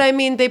 No, but I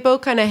mean, they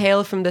both kind of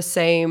hail from the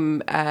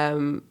same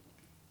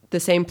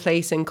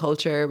place in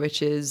culture,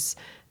 which is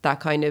that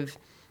kind of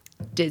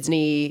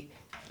Disney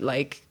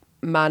like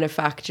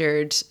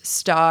manufactured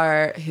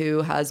star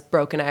who has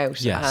broken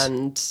out. Yes.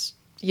 And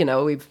you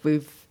know, we've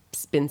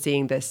been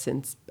seeing this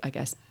since, I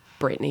guess,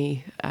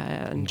 Britney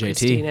and JT.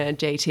 Christina,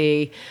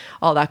 JT,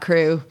 all that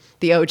crew,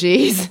 the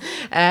OGs.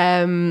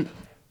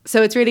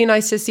 So it's really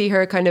nice to see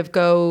her kind of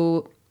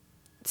go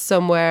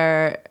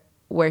somewhere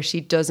where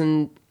it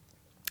doesn't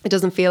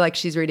feel like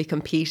she's really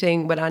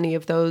competing with any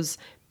of those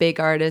big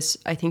artists.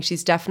 I think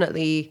she's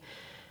definitely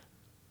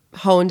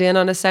honed in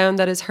on a sound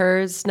that is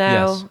hers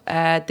now.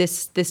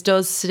 Yes. This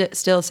does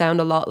still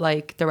sound a lot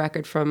like the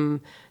record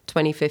from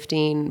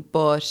 2015,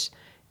 but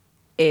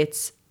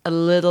it's a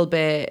little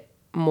bit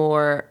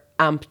more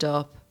amped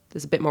up.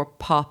 There's a bit more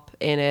pop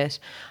in it.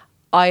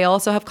 I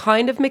also have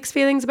kind of mixed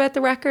feelings about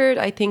the record.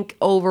 I think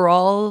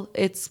overall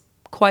it's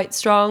quite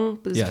strong.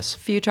 There's a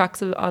few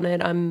tracks on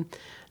it I'm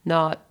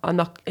not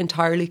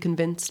entirely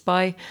convinced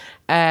by.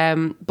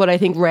 But I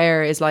think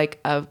Rare is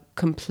like a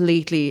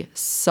completely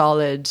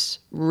solid,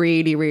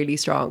 really, really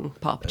strong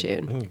pop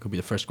tune. I think it could be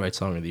the first great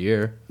song of the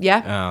year.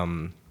 Yeah.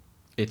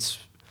 It's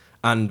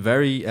and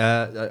very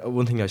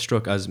one thing I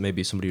struck as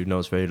maybe somebody who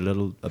knows very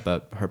little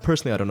about her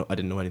personally. I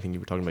didn't know anything.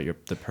 You were talking about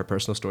her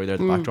personal story there,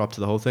 the backdrop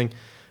to the whole thing.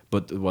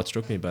 But what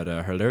struck me about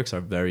her lyrics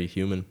are very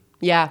human.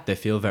 Yeah. They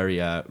feel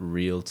very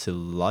real to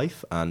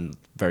life and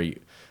very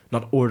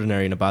not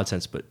ordinary in a bad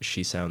sense, but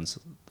she sounds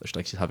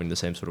like she's having the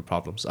same sort of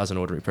problems as an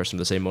ordinary person,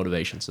 the same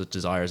motivations, the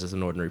desires as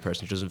an ordinary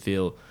person. She doesn't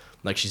feel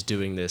like she's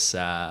doing this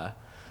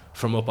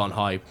from up on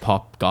high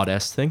pop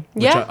goddess thing,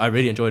 which I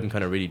really enjoyed and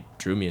kind of really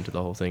drew me into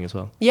the whole thing as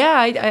well. Yeah,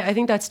 I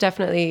think that's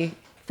definitely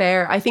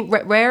fair. I think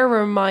Rare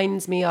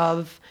reminds me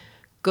of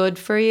Good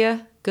For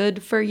You,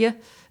 Good For You,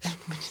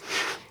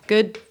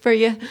 Good For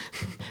You,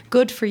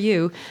 Good For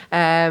You,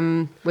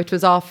 which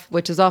was off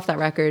that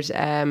record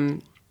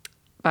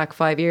back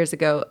 5 years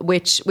ago,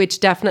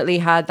 which definitely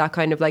had that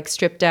kind of like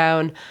stripped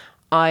down,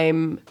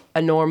 I'm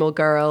a normal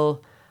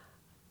girl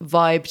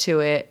vibe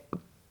to it.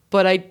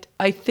 But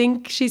I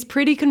think she's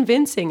pretty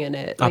convincing in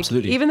it. Like,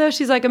 absolutely. Even though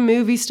she's like a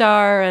movie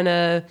star and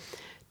a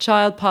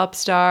child pop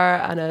star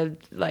and a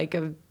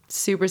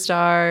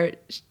superstar,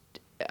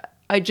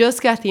 I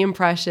just get the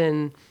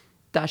impression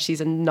that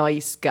she's a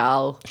nice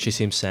gal. She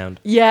seems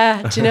sound.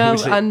 Yeah, do you know?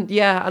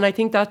 and I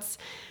think that's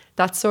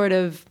sort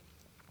of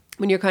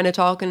when you're kind of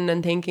talking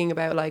and thinking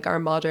about like our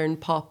modern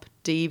pop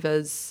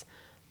divas.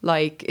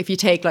 Like if you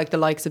take like the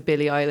likes of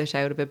Billie Eilish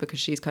out of it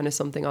because she's kind of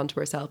something onto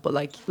herself, but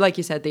like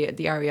you said, the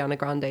Ariana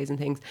Grandes and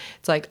things,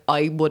 it's like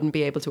I wouldn't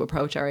be able to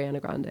approach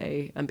Ariana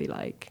Grande and be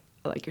like,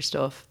 I like your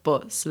stuff.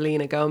 But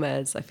Selena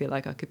Gomez, I feel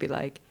like I could be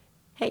like,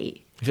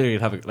 hey. I feel like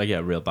you'd have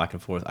a real back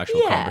and forth actual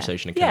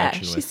conversation and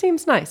connection with. Yeah, she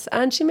seems nice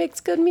and she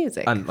makes good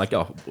music. And like,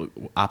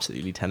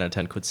 absolutely 10 out of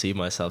 10 could see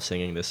myself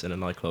singing this in a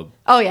nightclub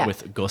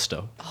with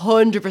gusto.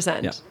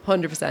 100%. Yeah.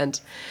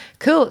 100%.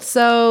 Cool.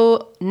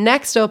 So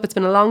next up, it's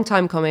been a long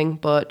time coming,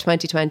 but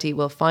 2020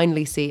 will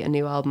finally see a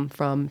new album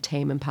from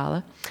Tame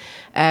Impala.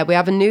 We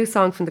have a new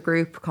song from the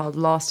group called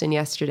Lost in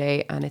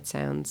Yesterday, and it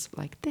sounds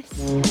like this.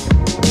 Now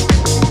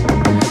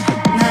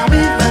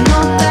even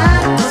though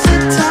that was the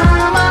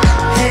time I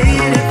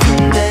hated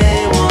from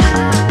day one,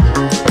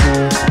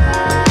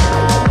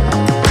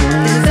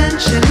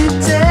 eventually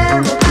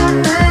terrible.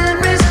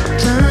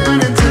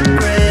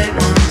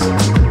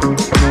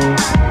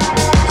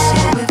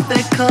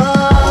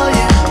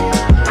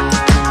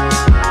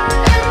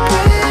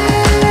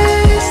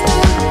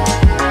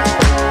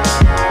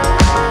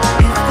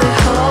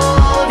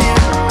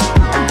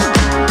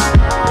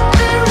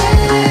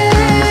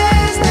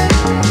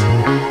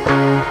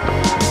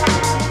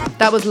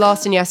 That was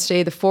Lost in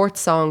Yesterday, the fourth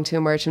song to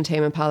emerge from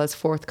Tame Impala's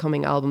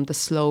forthcoming album, The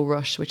Slow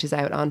Rush, which is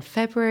out on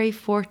February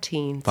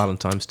 14th.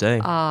 Valentine's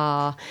Day.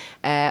 On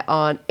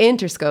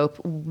Interscope.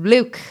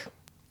 Luke,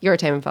 you're a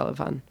Tame Impala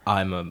fan.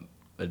 I'm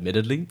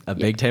admittedly a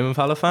big Tame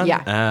Impala fan.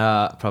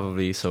 Yeah.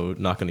 Probably, so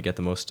not going to get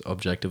the most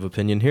objective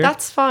opinion here.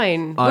 That's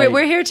fine.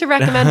 We're here to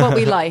recommend what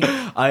we like.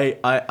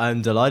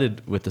 I'm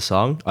delighted with the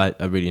song. I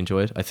really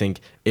enjoy it. I think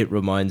it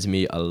reminds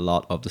me a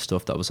lot of the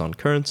stuff that was on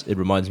Currents. It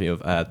reminds me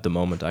of The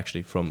Moment,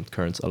 actually, from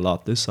Currents a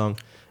lot, this song.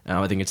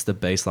 I think it's the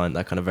bass line,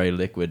 that kind of very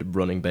liquid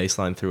running bass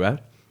line throughout.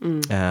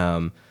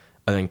 I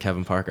think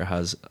Kevin Parker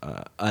has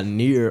a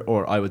near,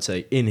 or I would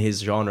say in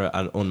his genre,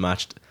 an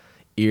unmatched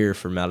ear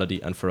for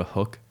melody and for a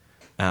hook.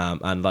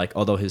 And like,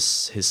 although his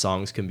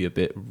songs can be a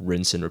bit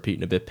rinse and repeat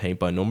and a bit paint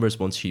by numbers,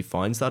 once he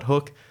finds that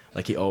hook,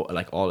 like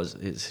all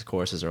his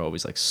choruses are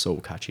always like so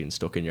catchy and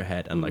stuck in your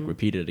head and like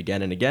repeated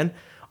again and again.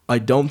 I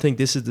don't think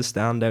this is the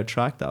standout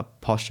track that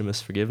Posthumous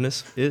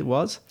Forgiveness it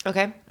was.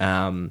 Okay.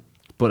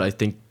 But I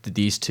think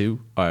these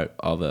two are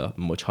of a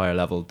much higher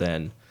level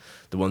than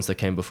the ones that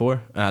came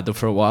before.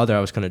 For a while there,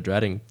 I was kind of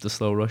dreading The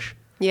Slow Rush.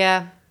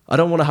 Yeah. I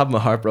don't want to have my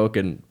heart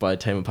broken by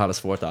Tame Impala's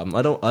fourth album.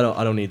 I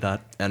don't need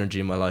that energy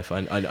in my life.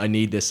 I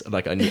need this,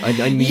 like I need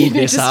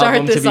this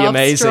album to be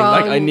amazing.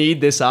 Strong. Like I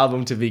need this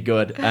album to be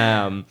good.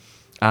 And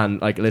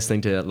like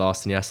listening to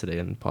Lost in Yesterday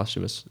and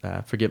Posthumous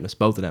Forgiveness,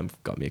 both of them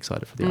got me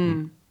excited for the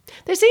album.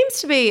 There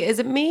seems to be, is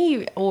it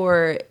me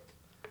or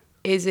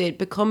is it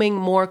becoming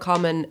more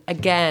common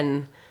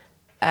again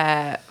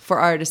for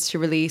artists to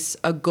release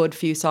a good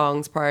few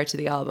songs prior to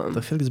the album?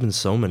 I feel like there's been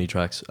so many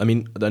tracks. I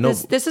mean, I know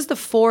this is the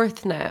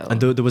fourth now.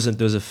 and there was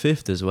a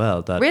fifth as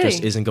well that Really?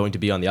 just isn't going to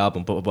be on the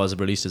album, but was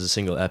released as a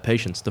single.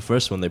 Patience, the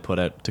first one they put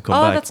out to come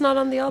Oh, back. that's not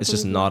on the album. It's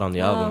just not on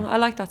the album. Oh, I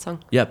like that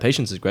song. Yeah,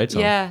 Patience is a great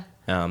song. Yeah.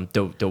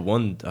 The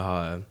one.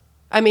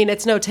 I mean,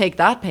 it's no Take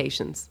That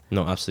Patience.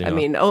 No, absolutely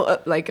I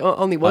not. mean,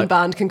 only one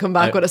band can come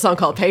back with a song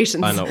called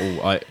Patience. I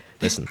know.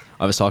 Listen.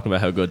 I was talking about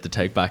how good the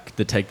Take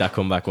That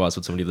comeback was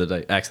with somebody the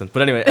other day. Excellent.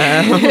 But anyway, but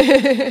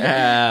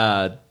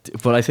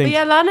I think. But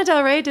yeah, Lana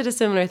Del Rey did a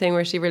similar thing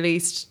where she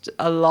released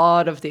a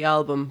lot of the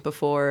album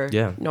before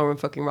Norman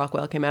fucking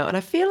Rockwell came out, and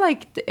I feel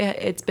like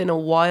it's been a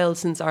while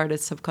since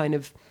artists have kind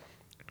of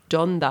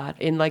done that.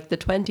 In like the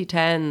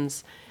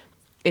 2010s,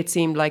 it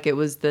seemed like it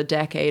was the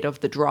decade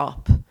of the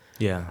drop.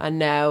 Yeah. And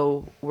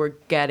now we're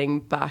getting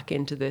back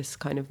into this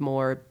kind of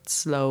more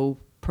slow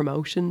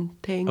promotion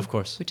thing. Of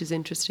course. Which is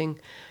interesting.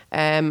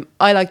 I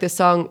like this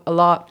song a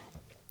lot.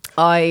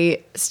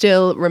 I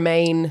still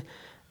remain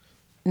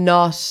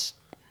not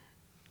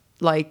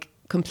like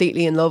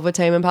completely in love with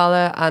Tame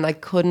Impala, and I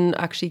couldn't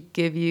actually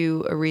give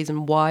you a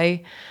reason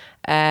why.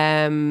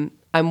 I'm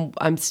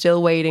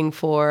still waiting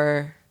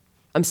for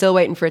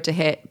it to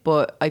hit,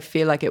 but I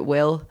feel like it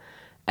will.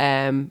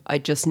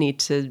 I just need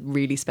to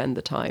really spend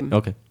the time.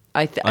 Okay.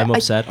 I'm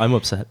upset.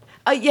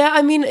 Yeah,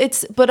 I mean,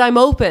 but I'm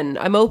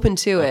open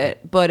to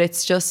it, but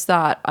it's just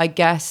that I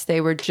guess they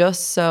were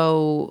just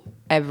so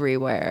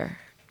everywhere.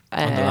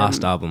 On the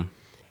last album.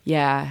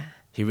 Yeah.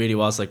 He really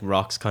was like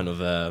rock's kind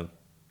of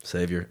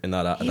savior in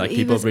that. Like he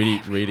people was,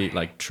 really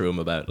like threw him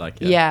about.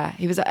 Like yeah,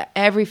 he was at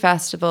every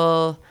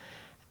festival,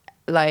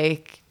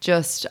 like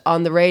just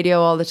on the radio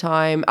all the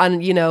time,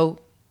 and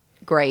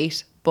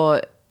great,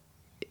 but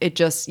it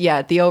just the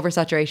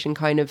oversaturation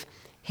kind of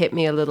hit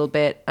me a little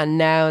bit. And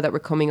now that we're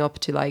coming up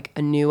to like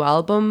a new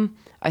album,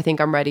 I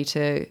think I'm ready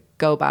to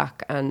go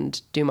back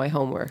and do my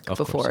homework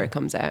before it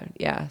comes out.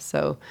 Yeah,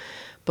 so.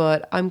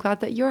 But I'm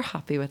glad that you're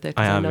happy with it,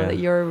 because I know that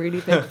you're a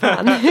really big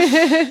fan.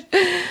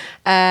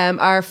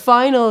 Our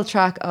final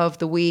track of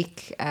the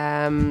week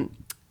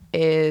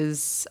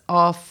is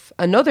off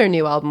another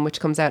new album, which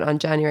comes out on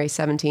January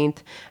 17th.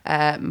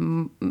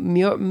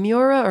 Mura.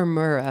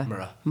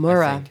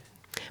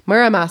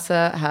 Mura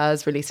Massa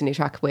has released a new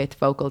track with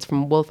vocals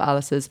from Wolf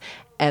Alice's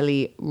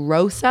Ellie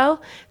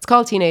Rosell. It's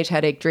called Teenage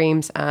Headache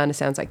Dreams, and it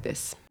sounds like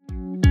this.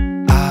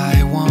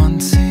 I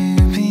want to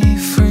be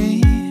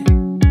free.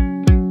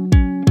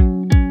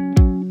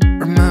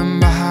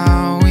 Remember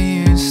how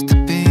we used to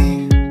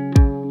be.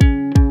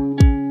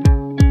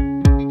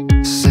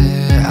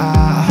 Sit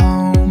at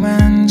home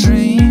and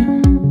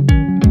dream.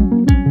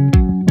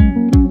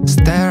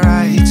 Stare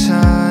at each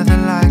other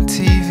like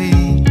TV.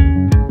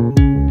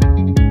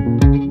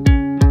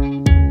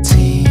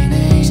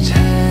 Teenage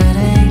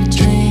headache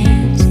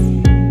dreams.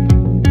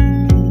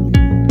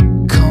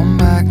 Come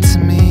back to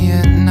me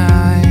at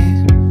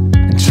night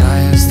and try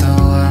as though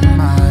I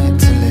might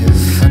to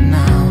live for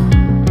now.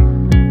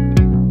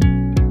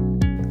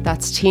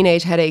 That's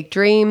Teenage Headache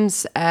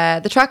Dreams.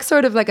 The track's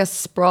sort of like a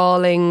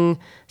sprawling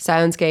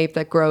soundscape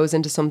that grows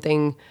into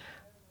something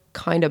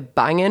kind of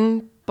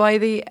banging by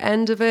the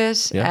end of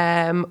it.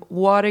 Yeah.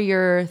 What are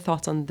your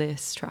thoughts on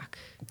this track?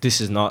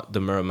 This is not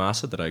the Mura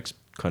Massa that I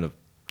kind of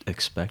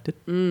expected.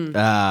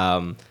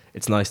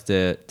 It's nice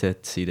to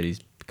see that he's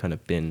kind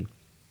of been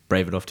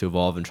brave enough to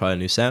evolve and try a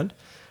new sound.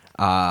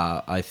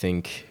 I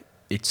think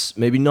it's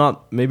maybe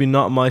not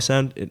my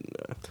sound.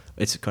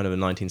 it's kind of a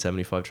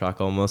 1975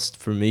 track almost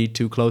for me,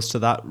 too close to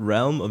that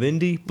realm of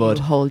indie. But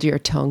You hold your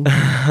tongue. but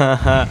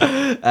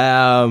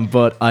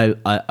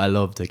I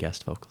love the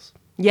guest vocals.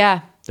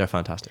 Yeah. They're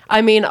fantastic.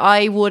 I mean,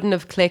 I wouldn't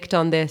have clicked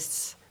on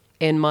this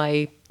in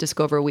my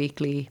Discover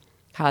Weekly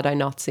had I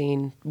not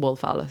seen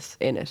Wolf Alice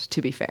in it,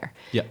 to be fair.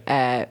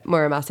 Yeah.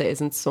 Muramasa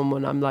isn't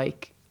someone I'm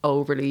like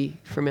overly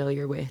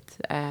familiar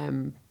with.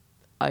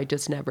 I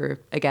just never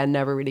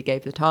really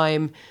gave the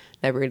time.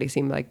 Never really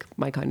seemed like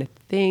my kind of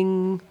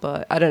thing,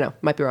 but I don't know,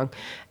 might be wrong.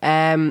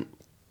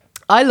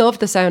 I love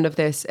the sound of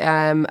this,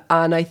 and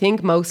I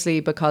think mostly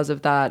because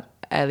of that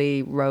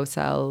Ellie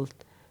Rosell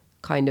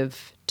kind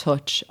of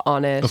touch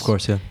on it. Of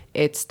course, yeah.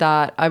 It's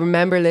that I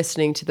remember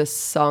listening to the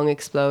Song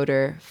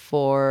Exploder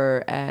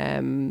for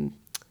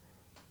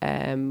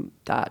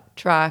that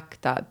track,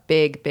 that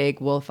big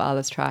Wolf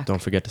Alice track.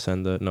 Don't forget to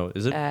send the... No,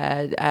 is it?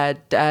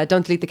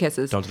 Don't Delete the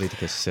Kisses. Don't Delete the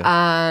Kisses,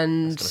 yeah.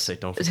 And... I was going to say,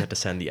 don't forget to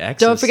send the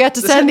X's. Don't forget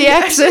to send the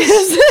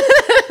X's.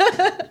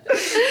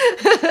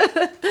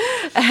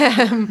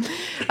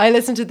 I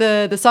listened to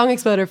the Song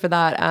Exploder for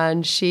that,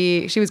 and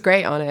she was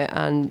great on it,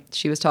 and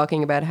she was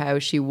talking about how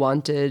she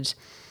wanted,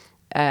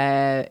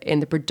 in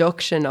the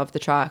production of the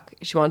track,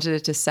 she wanted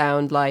it to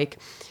sound like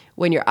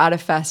when you're at a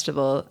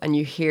festival and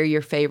you hear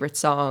your favorite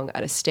song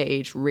at a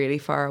stage really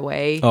far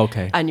away,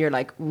 okay, and you're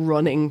like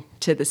running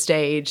to the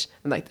stage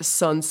and like the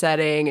sun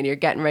setting and you're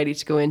getting ready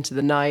to go into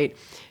the night.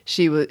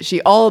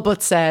 She all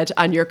but said,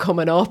 and you're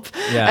coming up.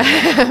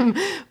 Yeah.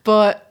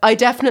 But I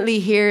definitely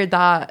hear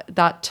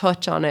that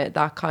touch on it,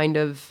 that kind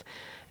of,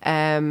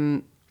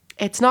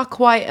 it's not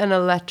quite an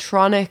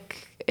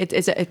electronic,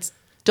 it's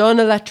done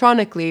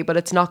electronically, but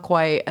it's not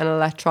quite an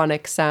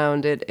electronic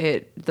sound.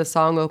 The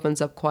song opens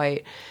up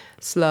quite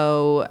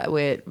slow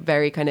with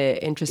very kind of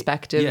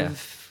introspective, yeah.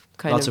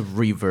 Lots of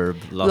reverb.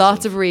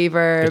 Lots of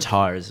reverb.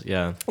 Guitars,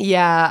 yeah.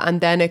 Yeah,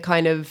 and then it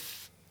kind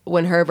of,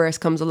 when her verse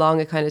comes along,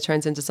 it kind of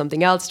turns into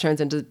something else,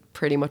 turns into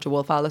pretty much a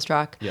Wolf Alice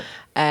track. Yeah.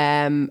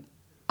 And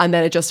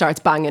then it just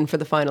starts banging for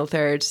the final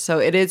third. So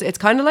it's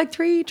kind of like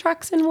 3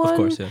 tracks in one. Of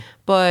course, yeah.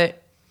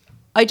 But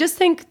I just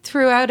think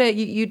throughout it,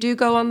 you do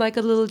go on like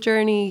a little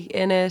journey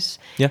in it.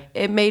 Yeah.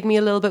 It made me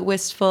a little bit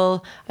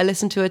wistful. I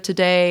listened to it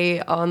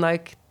today on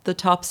like the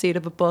top seat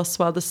of a bus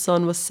while the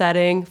sun was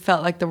setting.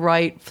 Felt like the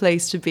right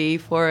place to be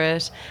for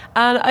it.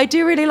 And I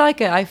do really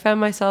like it. I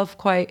found myself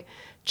quite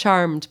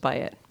charmed by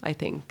it, I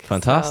think.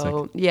 Fantastic.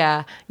 So,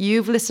 yeah.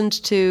 You've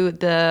listened to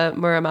the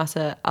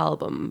Muramasa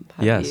album,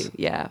 have Yes. you?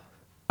 Yeah.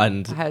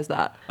 And how's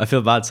that? I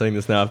feel bad saying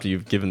this now after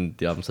you've given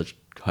the album such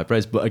high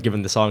praise, but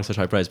given the song such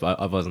high praise, but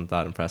I wasn't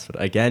that impressed with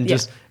it. Again,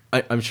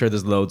 I'm sure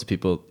there's loads of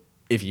people,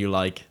 if you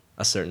like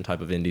a certain type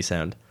of indie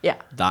sound,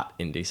 that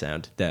indie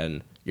sound,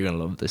 then you're going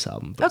to love this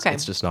album. But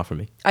it's just not for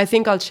me. I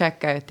think I'll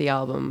check out the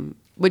album.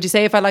 Would you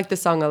say if I like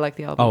this song, I'll like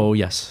the album? Oh,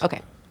 yes.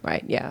 Okay,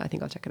 right. Yeah, I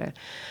think I'll check it out.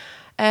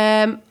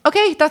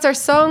 Okay, that's our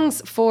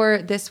songs for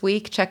this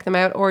week. Check them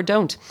out or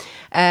don't.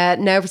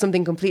 Now for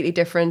something completely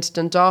different.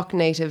 Dundalk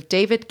native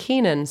David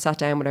Keenan sat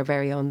down with our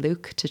very own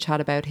Luke to chat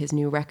about his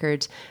new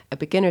record, A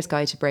Beginner's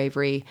Guide to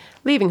Bravery,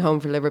 leaving home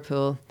for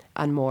Liverpool,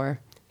 and more.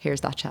 Here's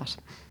that chat.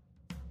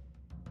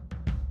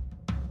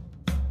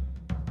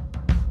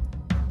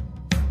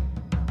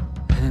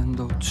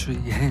 Hendo tree.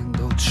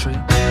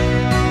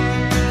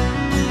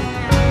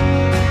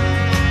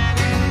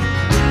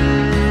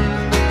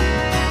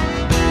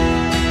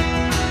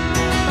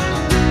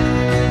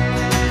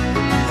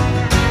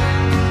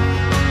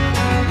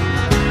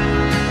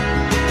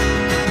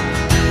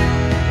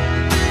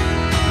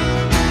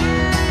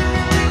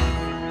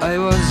 I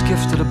was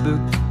gifted a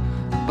book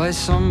by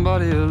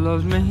somebody who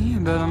loved me,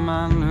 but a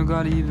man who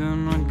got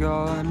even with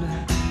God.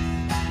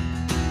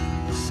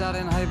 Sat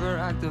in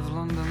hyperactive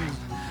London.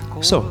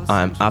 So,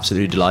 I'm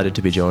absolutely delighted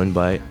to be joined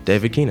by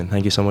David Keenan.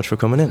 Thank you so much for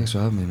coming in. Thanks for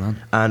having me, man.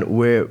 And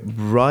we're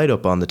right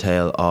up on the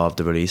tail of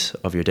the release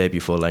of your debut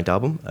full-length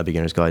album, A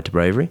Beginner's Guide to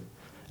Bravery.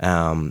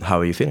 How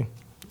are you feeling?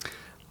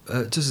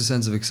 Just a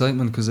sense of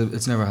excitement, because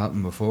it's never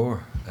happened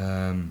before.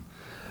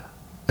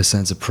 A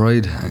sense of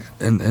pride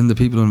in the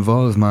people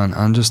involved, man,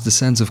 and just the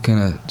sense of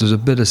kind of, there's a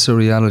bit of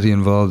surreality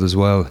involved as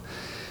well,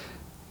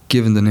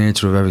 given the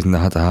nature of everything that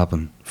had to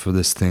happen for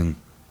this thing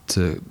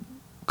to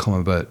come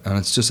about. And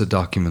it's just a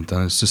document,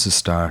 and it's just a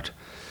start.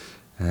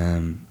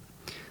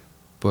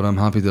 But I'm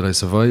happy that I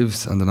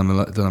survived, and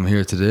that I'm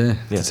here today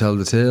to tell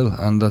the tale,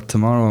 and that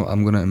tomorrow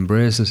I'm going to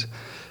embrace it,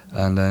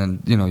 and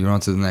then you're on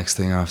to the next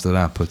thing after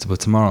that. But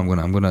tomorrow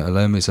I'm going to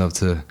allow myself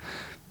to.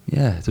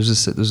 Yeah, there's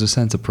a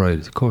sense of pride.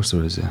 Of course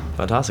there is, yeah.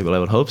 Fantastic. Well, I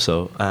would hope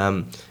so.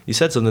 You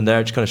said something there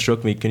which kind of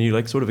struck me. Can you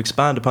sort of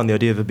expand upon the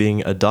idea of it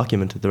being a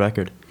document of the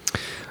record?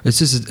 It's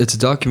a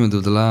document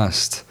of the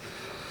last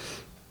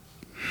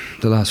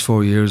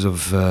 4 years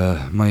of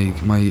my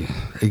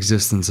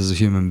existence as a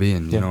human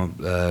being.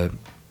 Living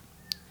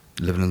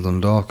in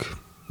Dundalk,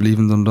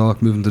 leaving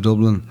Dundalk, moving to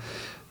Dublin,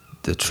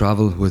 the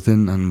travel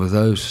within and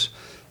without.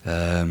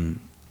 I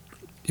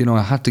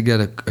had to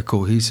get a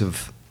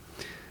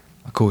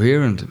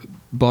coherent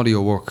body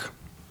of work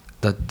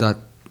that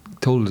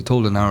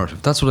told a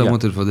narrative. That's what I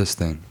wanted for this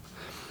thing.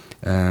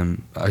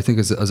 I think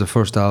as a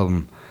first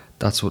album,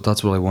 that's what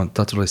I want.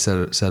 That's what I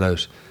set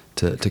out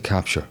to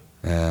capture.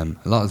 A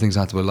lot of things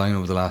had to align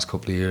over the last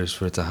couple of years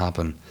for it to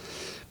happen,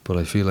 but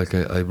I feel like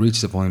I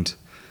reached a point,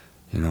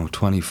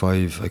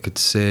 25, I could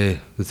say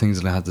the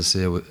things that I had to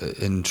say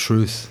in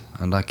truth,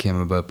 and that came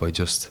about by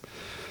just,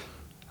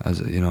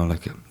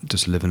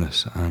 just living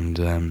it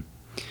and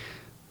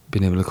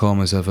being able to call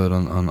myself out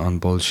on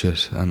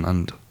bullshit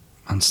and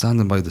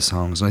standing by the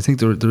songs. And I think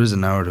there is a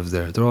narrative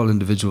there. They're all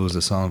individuals,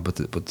 the song, but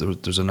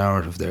there's a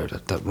narrative there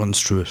that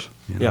runs through it.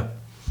 Yeah,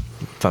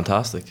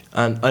 fantastic.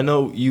 And I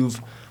know you've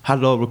had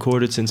it all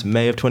recorded since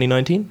May of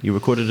 2019. You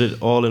recorded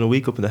it all in a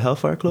week up in the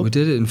Hellfire Club? We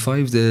did it in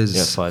 5 days.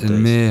 Yeah, 5 in days.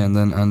 May, and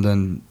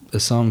then a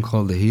song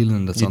called The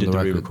Healing that's You on did the the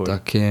record re-recording.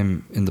 that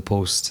came in the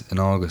post in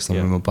August, and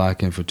Yeah. we went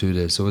back in for 2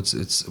 days. So it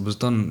was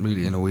done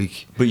really in a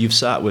week. But you've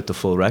sat with the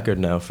full record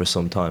now for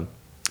some time.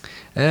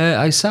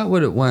 I sat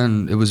with it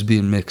when it was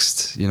being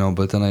mixed,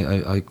 but then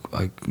I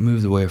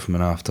moved away from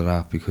it after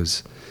that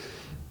because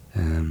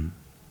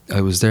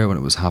I was there when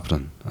it was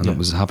happening, and Yeah. it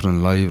was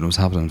happening live and it was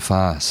happening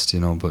fast,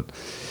 but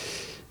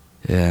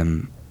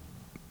I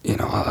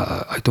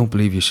don't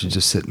believe you should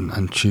just sit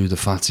and chew the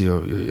fats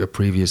of your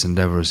previous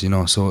endeavours,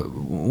 so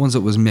once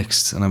it was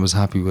mixed and I was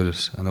happy with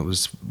it, and it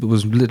was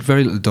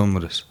very little done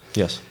with it.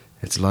 Yes.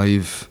 It's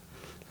live,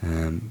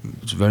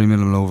 it's very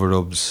minimal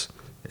overdubs.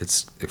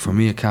 It's, for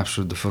me, it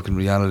captured the fucking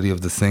reality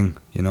of the thing,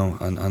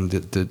 and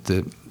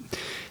the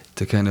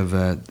kind of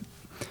the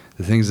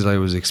things that I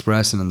was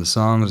expressing in the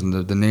songs and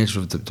the nature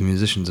of the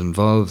musicians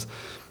involved.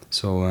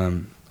 So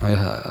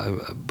I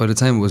by the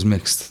time it was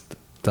mixed,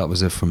 that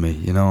was it for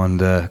me, and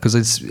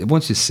because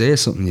once you say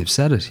something, you've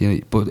said it,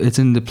 but it's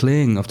in the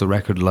playing of the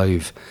record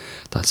live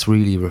that's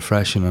really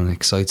refreshing and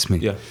excites me.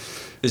 Yeah.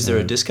 Is there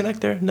a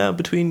disconnect there now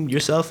between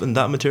yourself and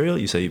that material?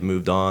 You say you've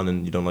moved on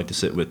and you don't like to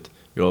sit with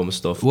your own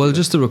stuff. Well,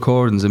 just the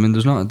recordings. I mean,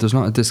 there's not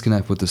a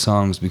disconnect with the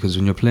songs, because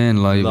when you're playing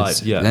live,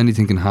 yeah.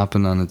 anything can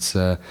happen, and it's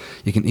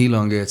you can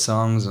elongate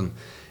songs and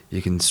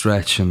you can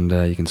stretch and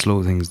you can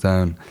slow things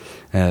down.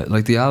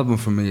 Like the album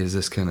for me is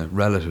this kind of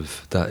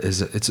relative that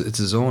is it's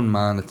its own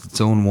man, it's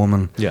its own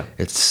woman. Yeah.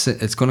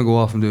 It's going to go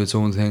off and do its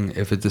own thing.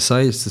 If it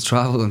decides to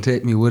travel and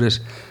take me with it,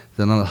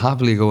 then I'll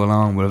happily go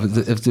along. But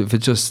if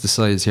it just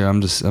decides here,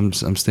 I'm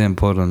staying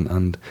put,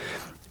 and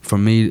for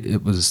me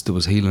there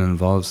was healing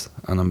involved,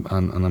 and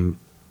I'm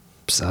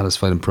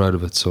satisfied and proud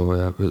of it.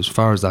 So as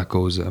far as that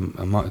goes,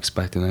 I'm not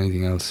expecting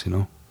anything else.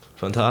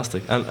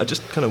 Fantastic. And I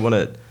just kind of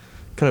want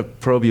to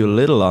probe you a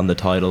little on the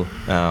title.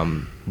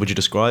 Would you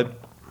describe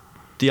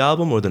the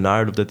album or the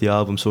narrative that the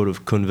album sort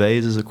of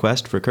conveys as a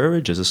quest for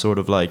courage, as a sort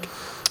of like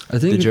I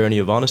think the journey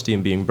of honesty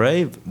and being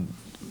brave?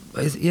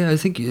 I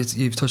think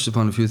you've touched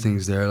upon a few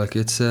things there. Like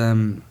it's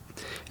kind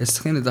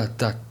of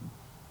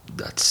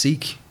that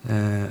seek,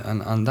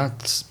 and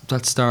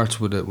that starts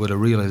with a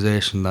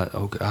realization that,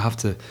 okay, I have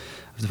to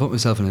put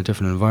myself in a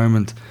different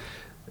environment.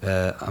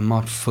 I'm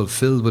not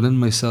fulfilled within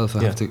myself.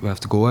 I have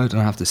to go out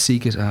and I have to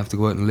seek it. I have to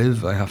go out and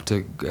live. I have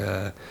to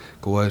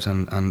go out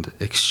and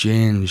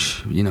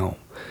exchange,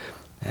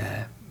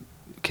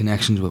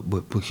 connections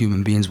with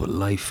human beings, with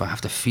life. I have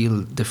to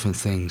feel different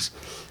things.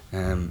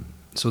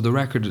 So the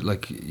record,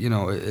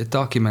 it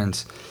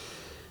documents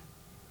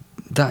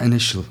that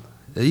initial,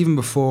 even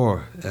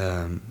before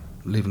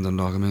leaving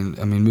Dundalk. I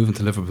mean, moving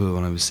to Liverpool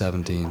when I was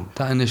 17.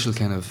 That initial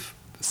kind of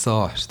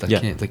thought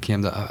that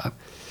came that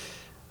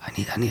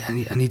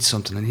I need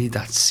something. I need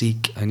that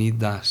seek. I need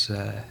that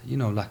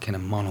that kind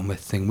of monomyth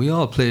thing. We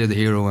all play the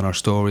hero in our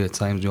story at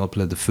times. We all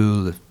play the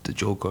fool, the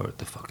joker,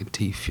 the fucking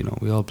thief.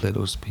 We all play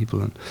those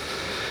people.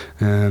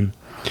 And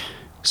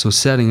so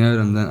setting out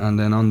and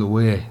then on the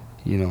way,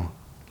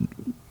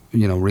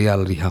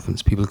 reality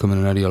happens. People come in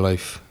and out of your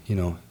life.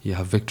 You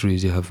have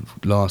victories, you have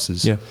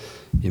losses. Yeah.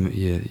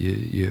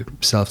 You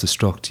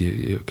self-destruct.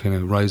 You kind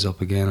of rise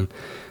up again.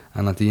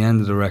 And at the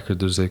end of the record,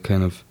 there's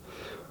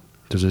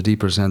a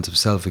deeper sense of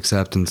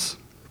self-acceptance,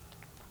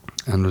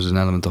 and there's an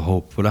element of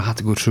hope. But I had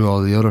to go through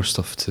all the other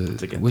stuff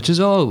which is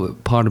all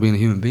part of being a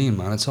human being,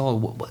 man. It's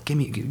all, give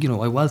me,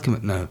 I welcome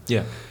it now.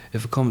 Yeah.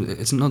 If it comes,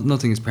 it's not,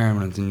 nothing is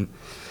permanent. And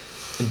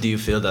do you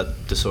feel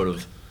that the sort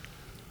of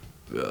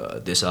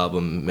this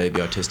album,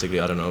 maybe artistically,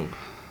 I don't know,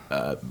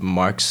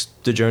 marks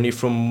the journey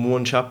from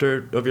one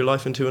chapter of your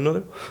life into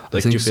another?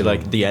 Like, do you feel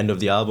like the end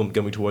of the album,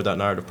 going toward that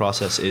narrative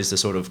process, is the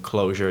sort of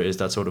closure, is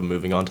that sort of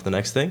moving on to the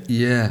next thing?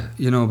 Yeah,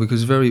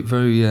 because very,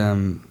 very,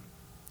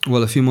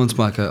 well, a few months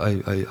back,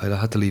 I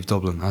had to leave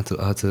Dublin. I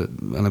had to,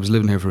 and I was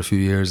living here for a few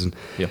years, and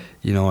I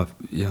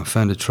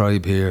found a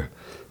tribe here.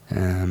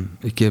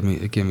 It gave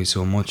me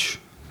so much.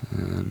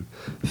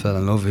 Fell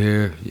in love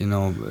here.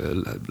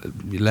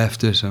 We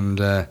left it,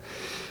 and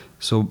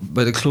so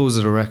by the close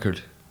of the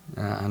record.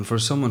 And for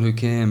someone who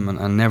came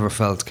and never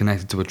felt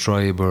connected to a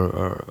tribe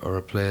or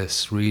a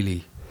place,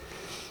 really,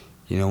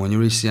 when you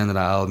reach the end of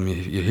that album,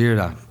 you hear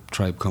that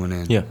tribe coming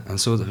in. Yeah.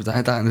 And so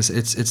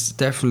it's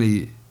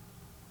definitely,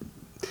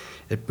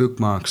 it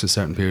bookmarks a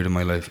certain period of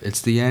my life.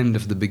 It's the end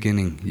of the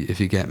beginning, if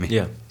you get me.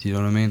 Yeah. Do you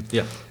know what I mean?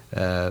 Yeah.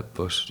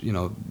 But you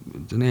know,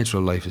 the nature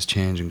of life is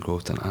change and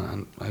growth,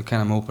 and I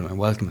kind of open, I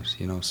welcome it,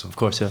 you know. So Of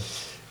course, yeah.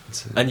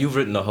 And you've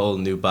written a whole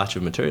new batch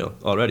of material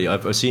already.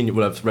 I've seen.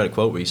 Well, I've read a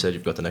quote where you said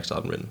you've got the next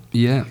album written.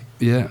 yeah.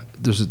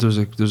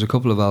 There's a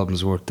couple of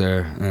albums worth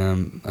there,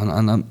 and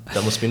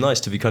That must be nice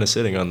to be kind of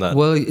sitting on that.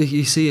 well,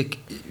 you see,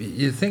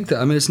 you think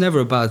that, I mean, it's never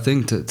a bad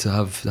thing to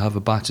have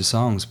a batch of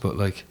songs, but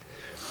like,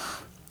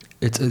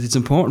 it's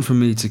important for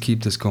me to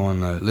keep this going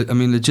now. I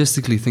mean,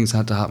 logistically, things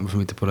had to happen for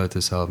me to put out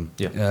this album.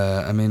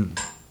 Yeah. I mean,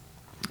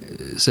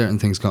 certain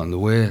things got in the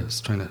way. I was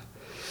trying to,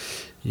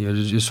 you're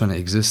just trying to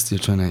exist. You're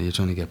trying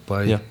to get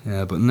by. Yeah.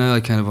 But now I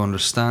kind of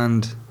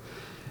understand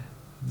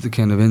the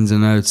kind of ins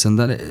and outs, and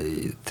that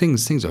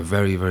things are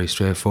very, very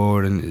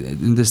straightforward. And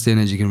in this day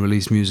and age, you can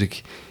release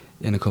music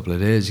in a couple of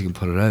days. You can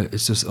put it out.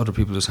 It's just other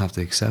people just have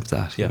to accept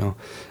that, Yeah. you know,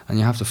 and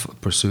you have to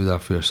pursue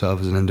that for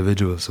yourself as an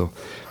individual. So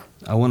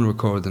I want to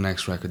record the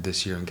next record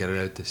this year and get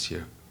it out this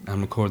year,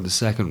 and record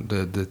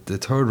the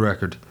third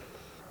record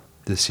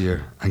this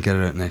year and get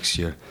it out next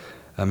year.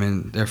 I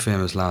mean, they're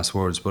famous last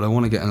words, but I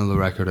want to get another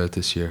record out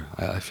this year.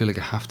 I feel like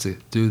I have to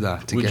do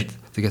that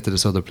to get to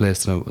this other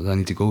place that I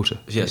need to go to.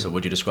 Yeah. So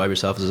would you describe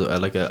yourself as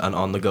an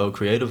on-the-go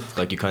creative?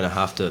 Like you kind of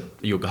have to,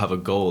 you have a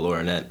goal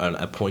or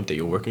a point that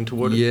you're working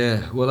toward.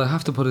 Yeah. Well, I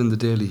have to put in the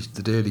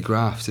daily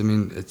graft. I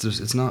mean,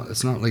 it's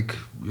not like,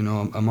 you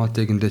know, I'm not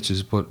digging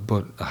ditches, but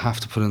I have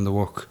to put in the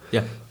work.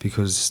 Yeah.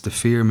 Because the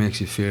fear makes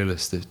you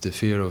fearless. The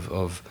fear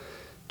of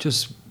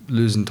just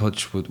losing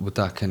touch with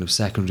that kind of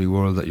secondary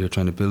world that you're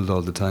trying to build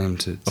all the time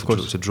to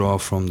draw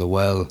from the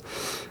well.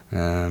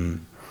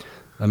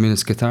 I mean,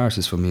 it's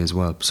catharsis for me as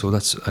well. So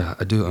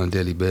I do it on a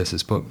daily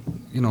basis. But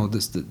you know,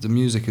 the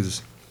music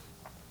is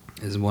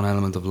one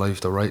element of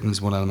life. The writing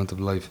is one element of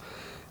life.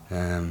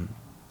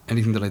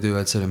 Anything that I do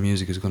outside of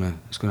music is gonna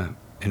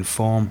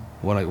inform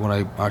what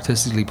I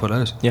artistically put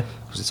out. Yeah.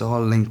 Because it's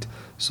all linked.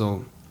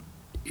 So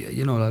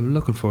you know, I'm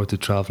looking forward to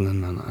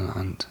traveling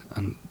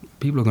and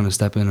people are going to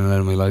step in and out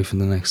of my life in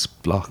the next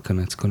block, and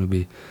it's going to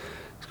be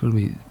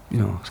you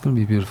know, it's going to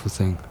be a beautiful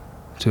thing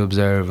to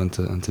observe and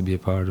to be a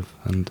part of,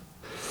 and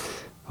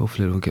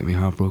hopefully it won't get me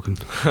heartbroken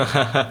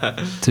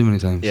too many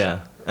times. Yeah.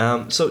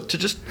 So to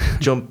just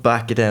jump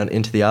back down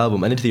into the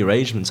album and into the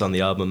arrangements on the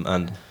album,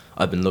 and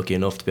I've been lucky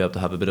enough to be able to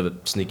have a bit of a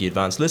sneaky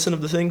advanced listen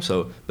of the thing,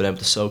 so been able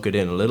to soak it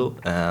in a little.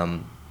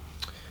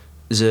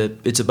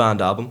 It's a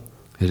band album.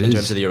 In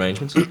terms of the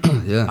arrangements.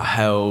 Yeah.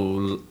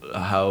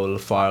 How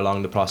far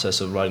along the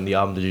process of writing the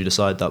album did you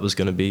decide that was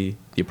going to be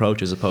the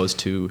approach, as opposed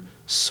to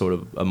sort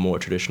of a more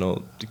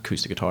traditional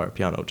acoustic guitar,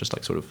 piano, just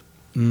like sort of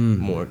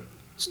more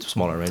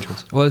smaller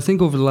arrangements? Well, I think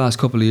over the last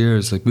couple of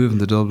years, like moving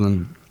to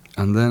Dublin,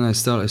 and then I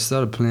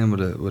started playing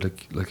with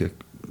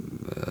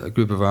a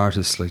group of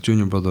artists like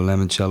Junior Brother,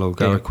 Lemoncello,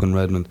 Garrett Quinn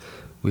Redmond.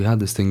 We had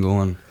this thing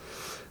going,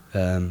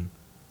 and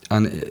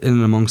in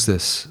and amongst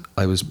this,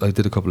 I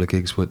did a couple of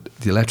gigs with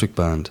the Electric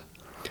Band.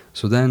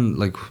 So then,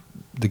 like,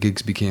 the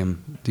gigs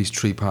became these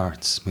three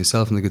parts: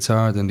 myself and the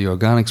guitar, then the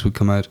organics would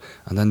come out,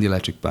 and then the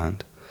Electric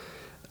Band.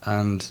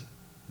 And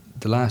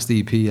the last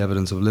EP,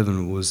 Evidence of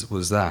Living,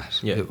 was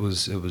that. Yeah. It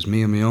was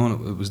me on my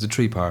own. It was the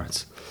three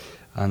parts,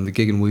 and the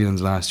gig in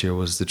Whelan's last year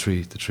was the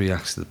three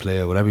acts of the play,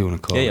 or whatever you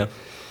want to call it.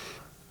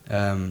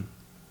 Yeah.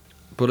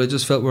 But I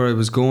just felt where I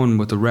was going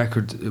with the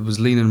record, it was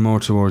leaning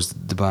more towards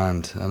the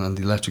band and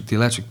the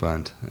Electric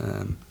Band.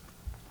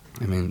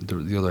 I mean,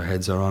 the other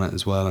heads are on it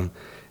as well, and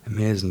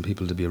amazing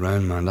people to be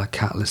around, man. That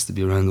catalyst to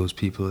be around those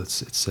people,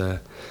 it's a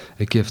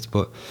gift.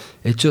 But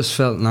it just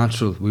felt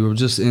natural. We were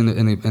just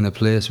in a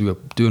place. We were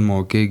doing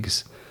more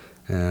gigs,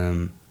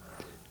 and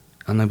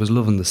I was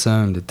loving the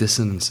sound, the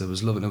dissonance. I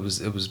was loving. It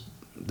was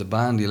the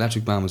band. The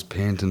Electric Band was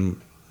painting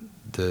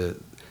the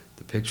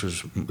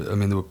pictures. I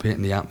mean, they were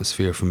painting the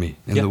atmosphere for me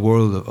in the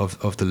world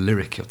of the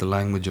lyric, of the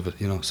language of it.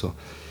 You know, so.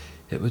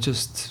 It was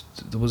just,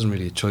 there wasn't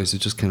really a choice. It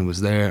just kind of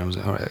was there. I was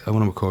like, all right, I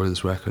want to record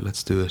this record.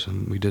 Let's do it.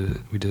 And we did it.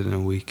 We did it in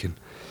a week,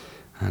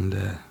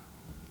 and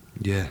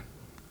yeah,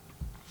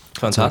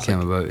 fantastic. That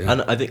came about. Yeah.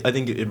 And I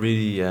think it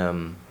really,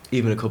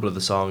 even a couple of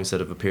the songs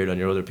that have appeared on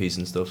your other piece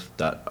and stuff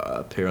that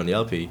appear on the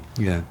LP,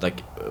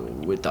 like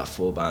with that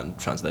full band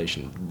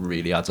translation,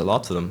 really adds a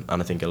lot to them,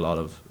 and I think a lot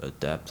of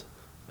depth.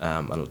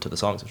 And to the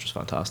songs, which was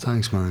fantastic.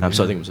 Thanks, man.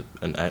 So I think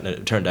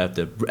it turned out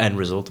the end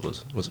result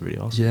was really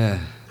awesome. Yeah,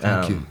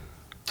 thank you.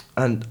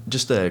 And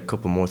just a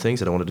couple more things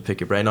that I wanted to pick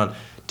your brain on.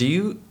 Do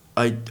you?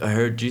 I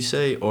heard you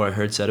say, or I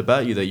heard said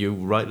about you, that you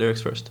write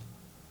lyrics first.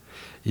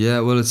 Yeah,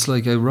 well, it's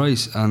like I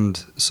write,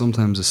 and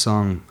sometimes a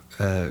song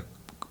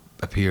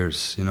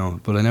appears, you know,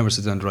 but I never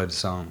sit down to write a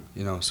song,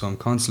 you know. So I'm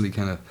constantly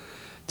kind of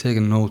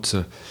taking notes,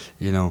 or,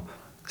 you know,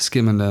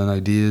 skimming down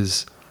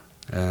ideas,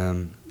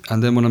 and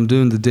then when I'm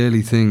doing the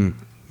daily thing,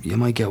 you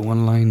might get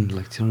one line,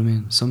 like, do you know what I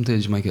mean? Some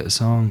days you might get a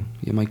song,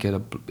 you might get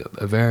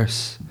a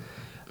verse.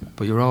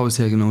 But you're always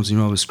taking notes, and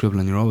you're always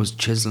scribbling, you're always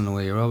chiseling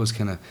away, you're always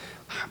kind of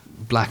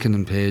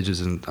blackening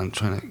pages and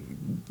trying to,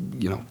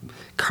 you know,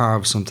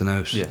 carve something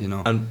out, you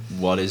know. And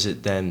what is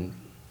it then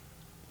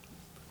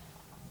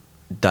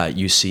that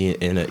you see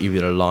in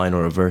either a line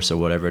or a verse or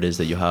whatever it is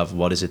that you have?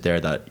 What is it there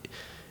that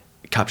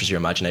captures your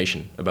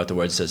imagination about the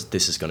words. Says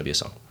this is going to be a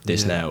song.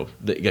 This now,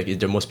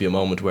 there must be a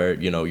moment where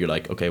you're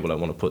like, okay, well, I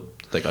want to put,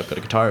 like, I've got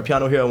a guitar, a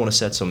piano here. I want to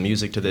set some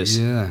music to this.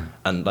 Yeah.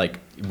 And like,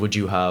 would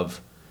you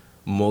have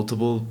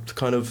multiple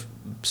kind of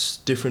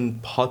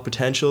different hot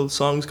potential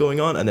songs going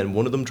on, and then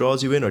one of them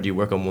draws you in, or do you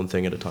work on one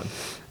thing at a time?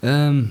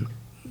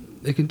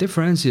 It can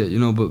differentiate,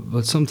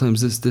 but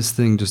sometimes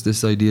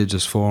this idea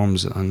just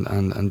forms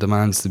and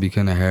demands to be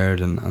kind of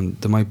heard, and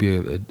there might be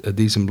a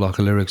decent block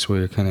of lyrics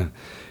where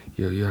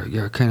you're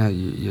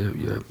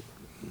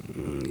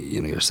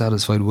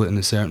satisfied with it in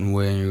a certain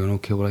way, and you're going,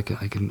 okay, well,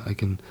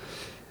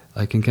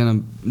 I can kind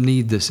of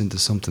knead this into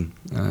something,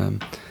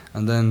 and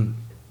then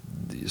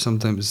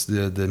sometimes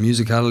the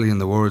musicality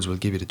and the words will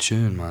give you the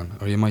tune, man.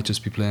 Or you might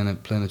just be playing a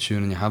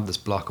tune and you have this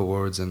block of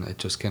words, and it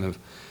just kind of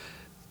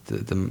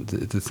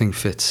the thing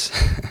fits.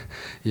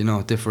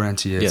 It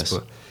differentiates. Yes.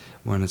 But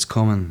when it's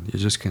coming, you're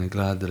just kind of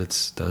glad that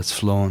it's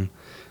flowing,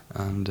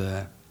 and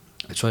I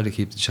try to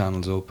keep the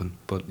channels open.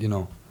 But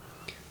you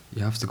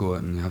have to go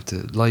out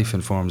and life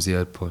informs the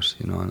output,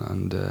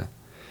 and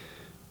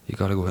you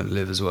got to go out and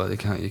live as well. You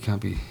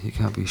can't be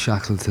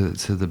shackled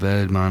to the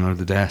bed, man, or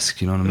the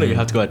desk. You know what I mean? You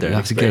have to go out there. You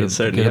and have to get a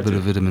bit to.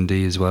 of vitamin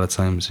D as well at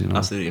times.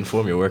 Absolutely,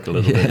 inform your work a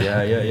little bit.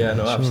 Yeah.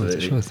 No,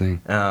 absolutely. Sure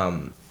thing.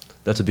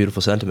 That's a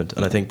beautiful sentiment,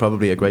 and I think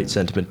probably a great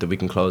sentiment that we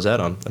can close out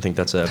on. I think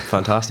that's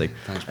fantastic.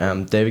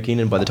 Thanks, David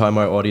Keenan, by the time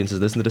our audience is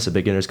listening to this, A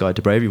Beginner's Guide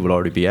to Bravery will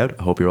already be out.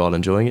 I hope you're all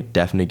enjoying it.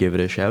 Definitely give it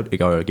a shout,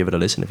 or give it a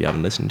listen if you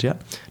haven't listened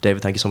yet.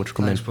 David, thank you so much for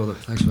coming Thanks, brother.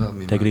 Thanks for having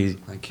me. Take man. it easy.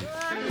 Thank you.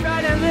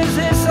 Writing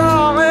this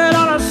song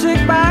on a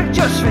sick bag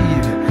just for you,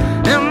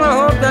 in the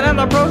hope that in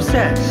the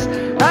process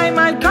I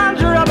might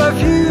conjure up a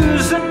few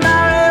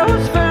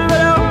scenarios filled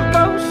with old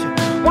ghosts.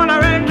 Wanna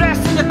rain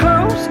dressed in your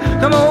clothes?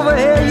 Come over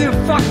here, you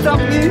fucked up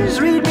news.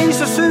 Read me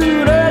so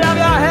soon, and have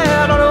your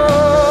head on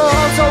all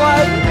so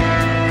white.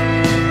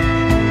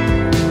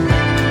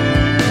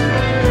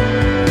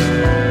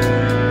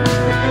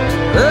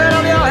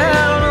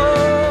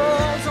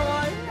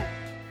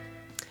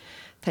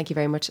 Thank you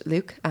very much,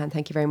 Luke, and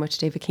thank you very much,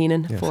 David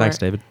Keenan, for thanks,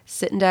 David.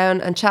 sitting down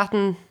and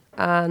chatting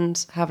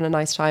and having a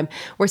nice time.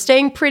 We're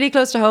staying pretty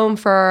close to home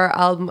for our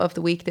album of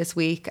the week this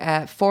week.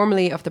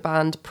 Formerly of the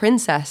band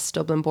Princess,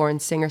 Dublin-born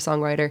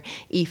singer-songwriter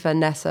Aoife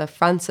Nessa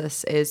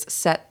Frances is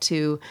set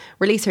to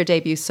release her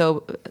debut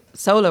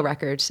solo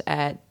record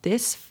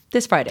this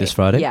Friday. This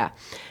Friday? Yeah.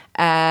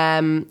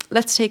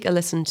 Let's take a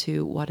listen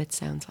to what it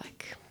sounds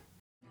like.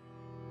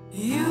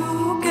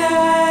 You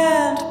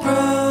can't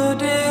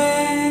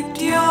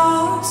predict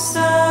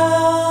yourself.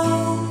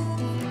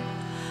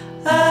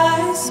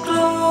 Eyes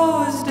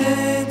closed,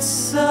 it's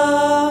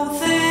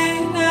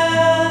something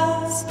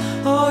else.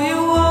 Oh, you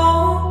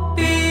won't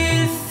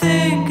be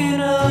thinking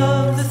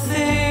of the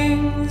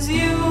things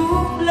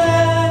you've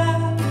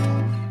left.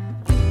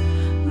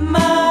 My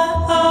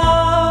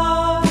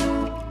heart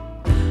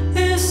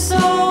is so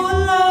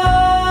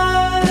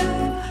alive.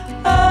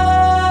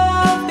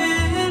 I've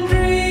been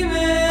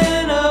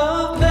dreaming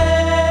of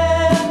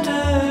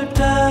better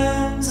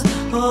times.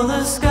 Oh,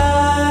 the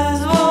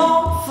skies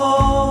won't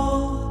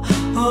fall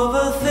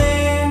over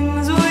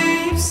things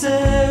we've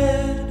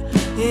said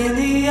in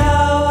the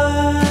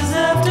hours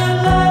after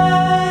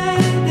light.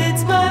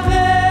 It's my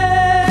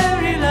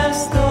very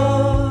last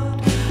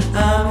thought.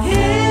 I'm here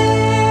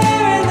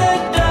in the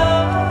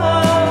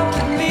dark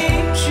to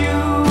meet you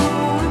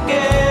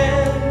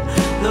again.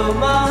 Though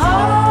my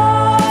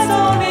heart's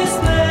on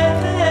display,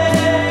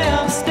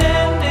 I'm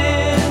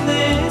standing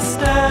this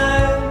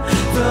time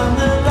from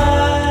the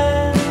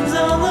lines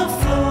on the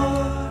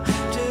floor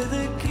to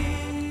the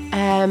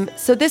key.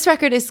 So this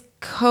record is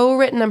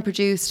co-written and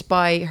produced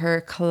by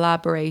her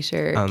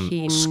collaborator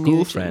Keen school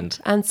Nugent. friend.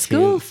 And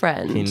school Keen-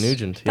 friend. Keen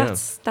Nugent, yeah.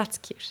 That's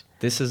cute.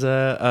 This is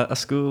a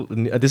school.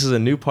 This is a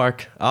New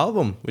Park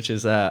album, which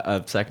is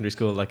a secondary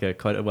school, like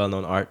quite a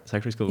well-known art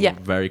secondary school, Yeah.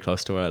 very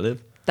close to where I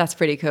live. That's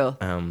pretty cool.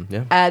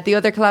 Yeah. The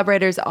other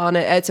collaborators on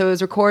it, so it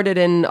was recorded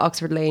in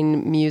Oxford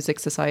Lane Music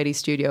Society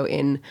studio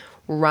in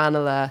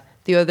Ranelagh.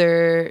 The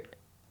other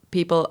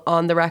people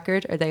on the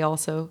record, are they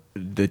also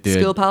The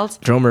school pals?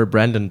 Drummer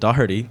Brendan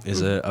Doherty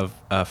is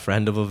a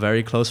friend of a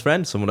very close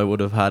friend, someone I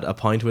would have had a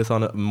pint with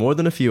on more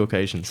than a few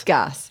occasions.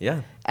 Gas.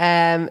 Yeah.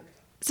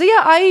 So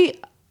yeah,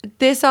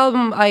 this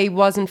album, I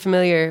wasn't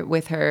familiar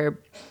with her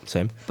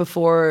Same.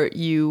 before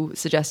you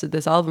suggested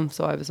this album,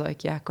 so I was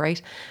like, yeah,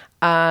 great.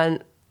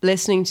 And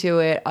listening to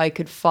it, I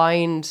could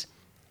find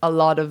a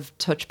lot of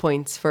touch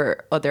points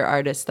for other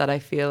artists that I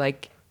feel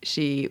like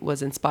she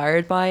was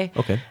inspired by.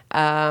 Okay.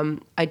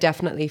 I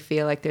definitely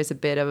feel like there's a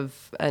bit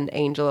of an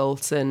Angel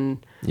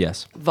Olsen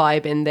Yes.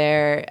 vibe in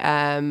there,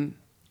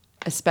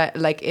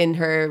 like in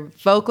her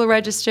vocal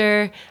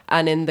register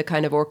and in the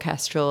kind of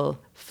orchestral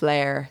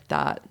flair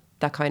that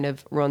kind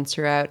of runs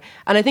throughout.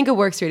 And I think it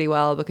works really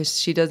well because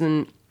she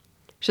doesn't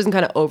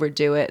kind of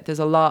overdo it. There's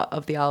a lot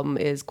of the album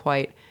is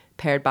quite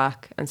pared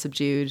back and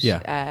subdued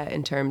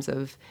in terms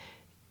of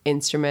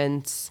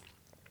instruments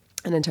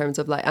and in terms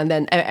of like, and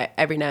then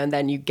every now and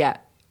then you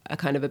get a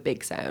kind of a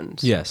big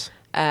sound. Yes.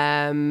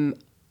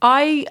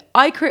 I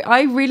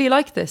really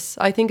like this.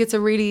 I think it's a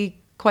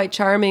really quite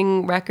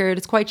charming record.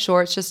 It's quite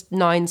short. It's just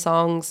 9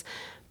 songs.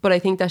 But I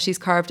think that she's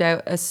carved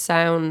out a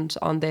sound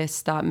on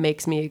this that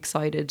makes me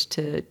excited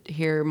to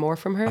hear more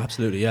from her.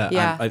 Absolutely, yeah.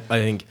 Yeah. And I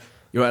think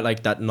you're right,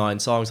 like that 9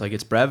 songs, like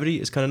its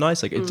brevity is kind of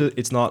nice. Like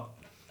it's not,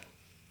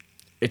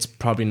 it's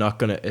probably not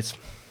gonna, it's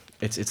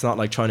not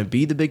like trying to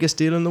be the biggest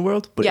deal in the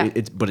world, but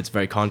it's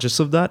very conscious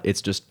of that.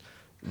 It's just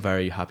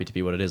very happy to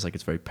be what it is. Like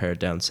it's very pared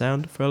down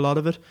sound for a lot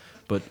of it,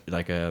 but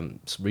like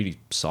it's really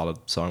solid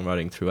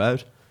songwriting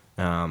throughout.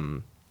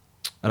 And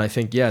I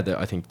think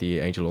I think the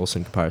Angel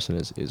Olsen comparison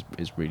is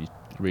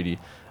really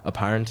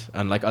apparent.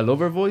 And like I love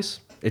her voice.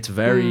 It's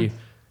very,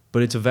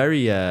 but it's a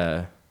very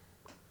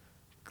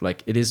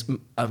like it is.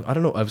 I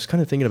don't know. I was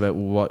kind of thinking about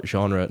what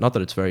genre. Not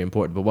that it's very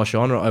important, but what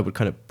genre I would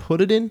kind of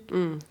put it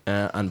in.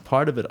 And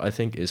part of it I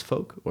think is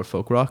folk or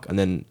folk rock, and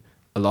then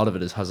a lot of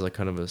it has like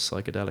kind of a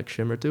psychedelic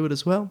shimmer to it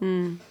as well.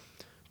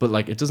 But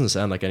like it doesn't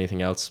sound like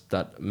anything else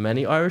that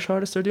many Irish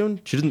artists are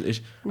doing. She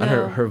doesn't, and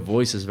her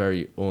voice is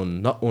very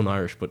not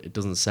un-Irish, but it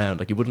doesn't sound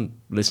like you wouldn't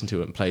listen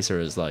to it and place her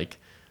as like,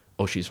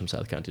 oh, she's from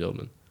South County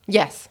Dublin.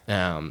 Yes.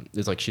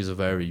 It's like she's a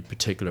very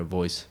particular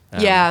voice.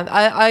 Yeah,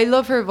 I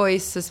love her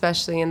voice,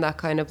 especially in that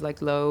kind of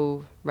like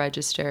low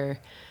register.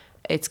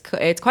 It's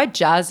quite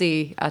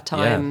jazzy at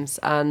times,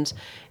 and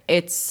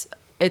it's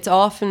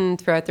often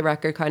throughout the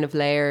record kind of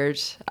layered,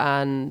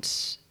 and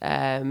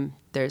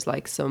there's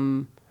like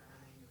some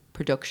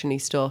production-y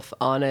stuff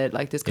on it,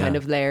 like there's kind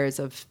of layers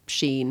of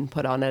sheen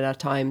put on it at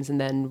times, and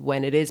then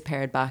when it is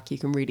pared back you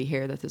can really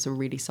hear that there's a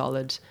really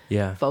solid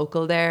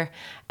vocal there.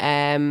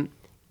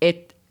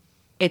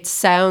 It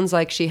sounds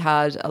like she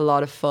had a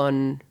lot of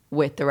fun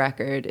with the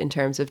record in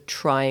terms of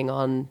trying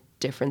on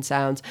different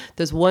sounds.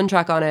 There's one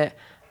track on it,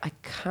 I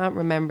can't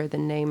remember the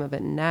name of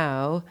it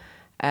now,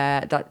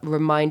 that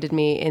reminded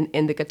me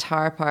in the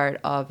guitar part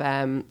of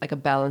like a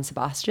Belle and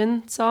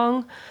Sebastian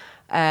song,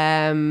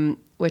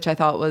 which I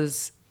thought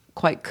was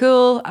quite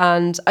cool,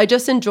 and I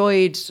just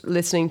enjoyed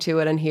listening to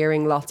it and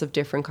hearing lots of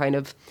different kind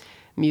of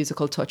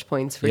musical touch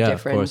points for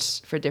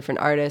different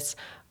artists.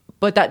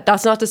 But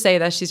that's not to say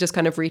that she's just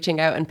kind of reaching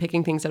out and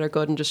picking things that are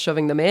good and just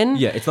shoving them in.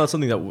 Yeah, it's not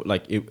something that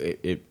like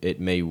it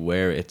may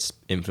wear its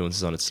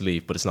influences on its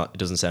sleeve, but it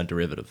doesn't sound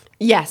derivative.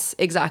 Yes,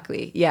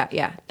 exactly.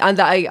 Yeah.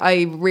 And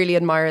I really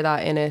admire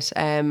that in it.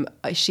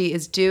 She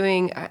is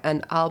doing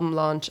an album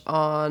launch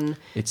on...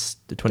 It's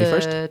the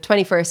 21st? The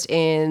 21st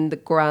in the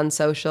Grand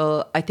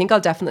Social. I think I'll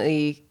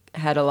definitely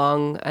head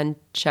along and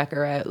check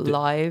her out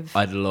live.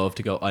 I'd love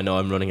to go. I know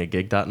I'm running a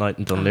gig that night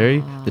in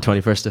Dunleary, the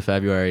 21st of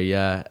February,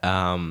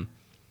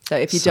 So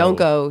if you don't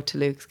go to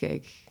Luke's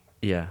gig,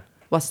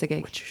 what's the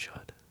gig? Which you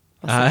should.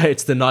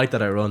 It's the night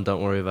that I run.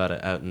 Don't worry about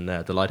it. Out in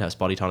the Lighthouse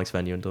Body Tonics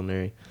venue in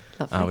Dunleary.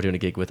 We're doing a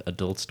gig with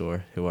Adult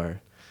Store, who are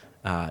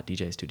two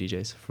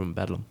DJs from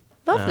Bedlam.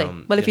 Lovely.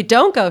 Well, if you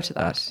don't go to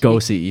that, go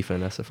see Aoife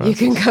Nessa Frances.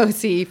 You can go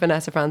see Aoife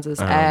Nessa Frances.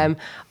 I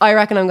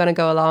reckon I'm going to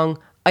go along.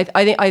 I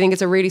think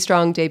it's a really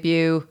strong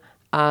debut,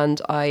 and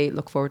I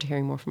look forward to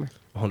hearing more from her.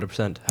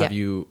 100%.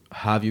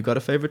 Have you got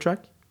a favourite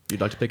track you'd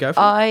like to pick out?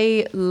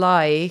 I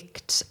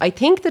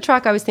think the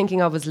track I was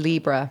thinking of was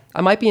Libra.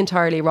 I might be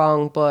entirely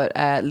wrong, but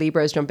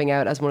Libra is jumping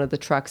out as one of the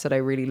tracks that I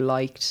really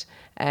liked.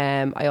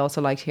 I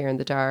also liked Here in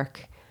the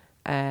Dark.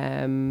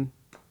 I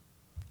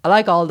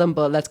like all of them,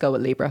 but let's go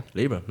with Libra.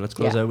 Let's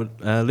close out with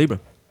Libra.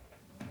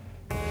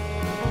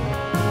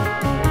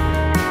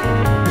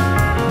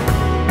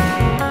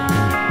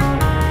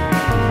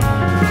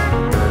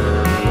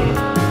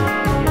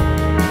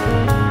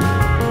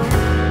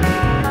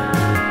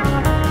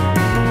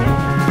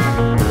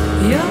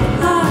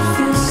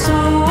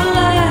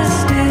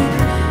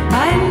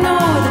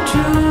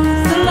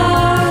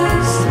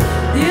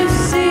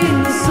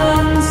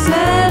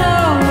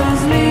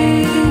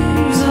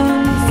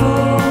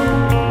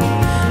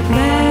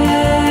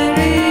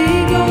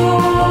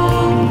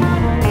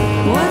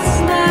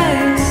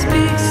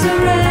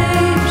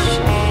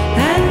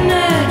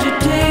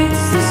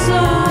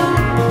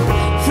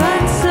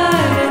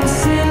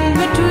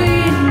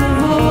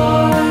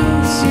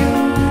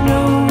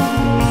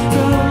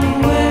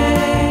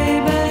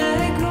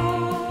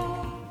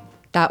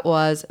 That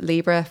was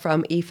Libra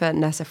from Aoife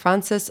Nessa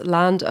Frances,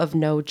 Land of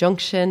No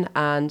Junction,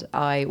 and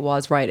I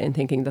was right in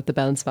thinking that the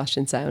Belle and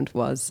Sebastian sound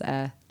was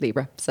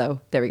Libra.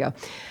 So there we go.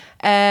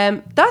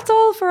 That's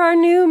all for our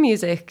new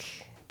music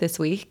this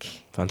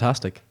week.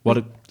 Fantastic.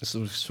 This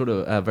was sort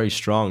of a very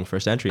strong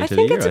first entry into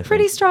the year. I think it's a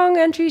pretty strong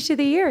entry to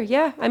the year,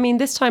 yeah. I mean,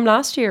 this time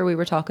last year we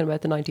were talking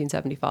about the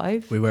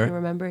 1975. We were. You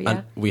remember, yeah.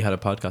 And we had a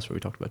podcast where we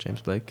talked about James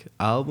Blake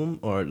album,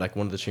 or like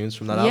one of the tunes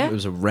from that album. It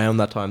was around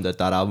that time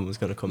that album was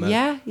going to come out.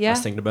 Yeah. I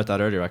was thinking about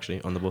that earlier, actually,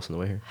 on the bus on the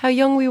way here. How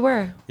young we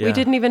were. Yeah. We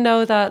didn't even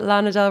know that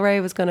Lana Del Rey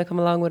was going to come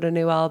along with a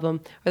new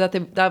album, or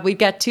that we'd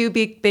get 2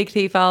 Big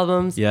Thief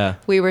albums. Yeah.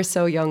 We were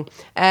so young.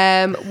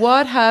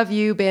 What have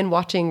you been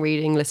watching,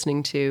 reading,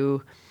 listening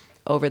to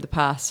over the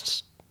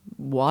past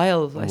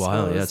while, I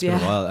suppose? Yeah, it's been a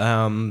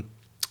while.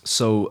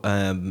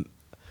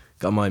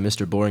 Got my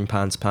Mr. Boring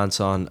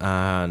Pants on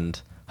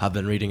and have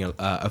been reading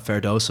a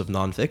fair dose of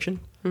non-fiction,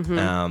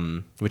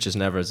 which is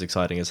never as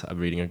exciting as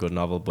reading a good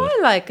novel. But I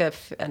like a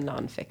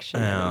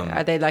non-fiction.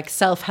 Are they like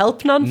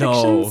self-help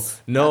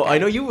non-fictions? no. Okay. I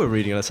know you were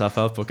reading a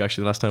self-help book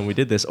actually last time we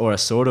did this, or a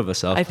sort of a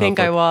self-help I think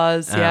book. I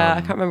was. Yeah,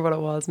 I can't remember what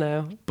it was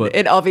now. but- But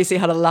it obviously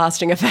had a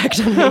lasting effect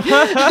on me.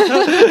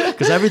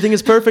 Because everything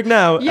is perfect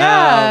now.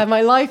 Yeah,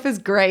 my life is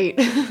great.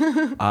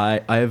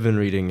 I have been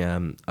reading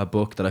a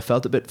book that I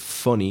felt a bit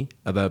funny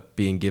about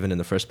being given in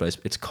the first place.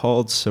 It's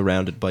called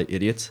Surrounded by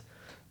Idiots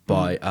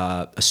by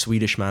a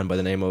Swedish man by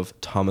the name of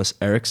Thomas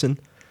Eriksson.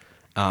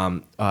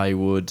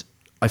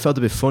 I felt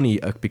a bit funny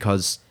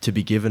because to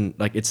be given,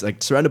 like, it's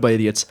like Surrounded by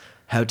Idiots,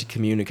 how to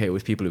communicate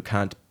with people who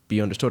can't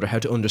be understood, or how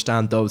to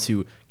understand those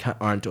who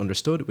aren't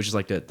understood, which is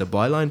like the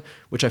byline,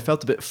 which I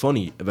felt a bit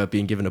funny about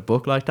being given a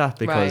book like that,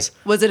 because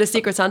Right. Was it a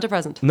Secret Santa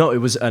present? no, it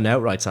was an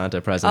outright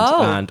Santa present,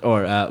 Oh.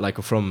 or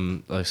like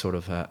from a sort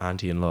of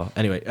auntie-in-law.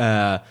 Anyway,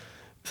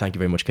 thank you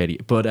very much, Katie.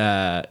 But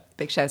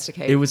Big shouts to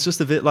Kate. it was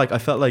just a bit like, I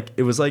felt like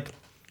it was like,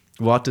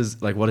 what is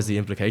the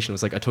implication? It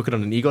was like I took it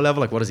on an ego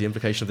level. Like, what does the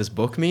implication of this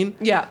book mean?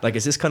 Yeah. Like,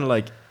 is this kind of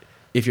like,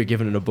 if you're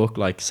given in a book,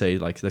 like, say,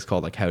 like, let's call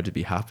it like How to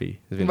Be Happy.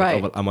 It's been Right.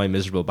 like, oh, well, am I a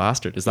miserable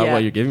bastard? Is that Yeah. why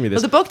you're giving me this?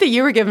 Well, the book that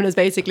you were given is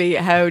basically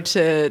how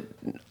to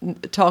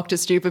talk to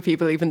stupid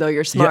people even though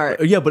you're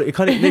smart. Yeah, but it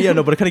kind of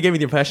but it kind of gave me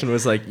the impression it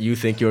was like, you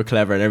think you're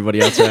clever and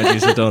everybody else around you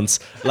is a dunce.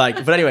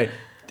 Like, but anyway,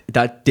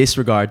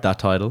 disregard that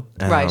title.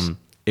 Right.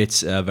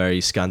 It's a very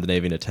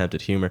Scandinavian attempt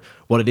at humor.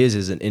 What it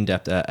is an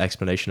in-depth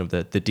explanation of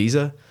the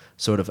DISA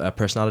sort of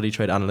personality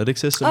trait analytic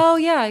system. Oh,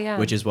 yeah.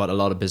 Which is what a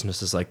lot of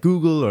businesses like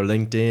Google or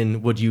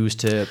LinkedIn would use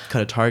to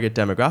kind of target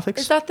demographics.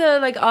 Is that the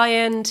like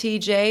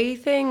INTJ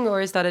thing,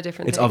 or is that a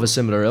different It's thing? of a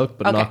similar ilk,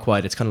 but Okay. not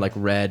quite. It's kind of like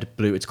red,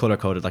 blue. It's color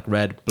coded like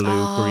red,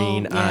 blue,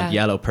 green, yeah. and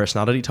yellow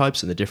personality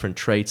types and the different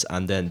traits.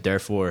 And then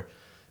therefore,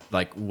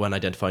 like when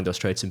identifying those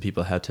traits in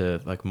people, how to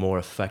like more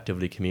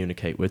effectively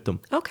communicate with them.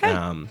 Okay.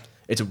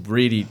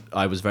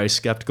 I was very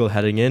skeptical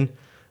heading in.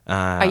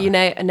 Are you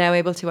now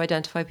able to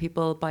identify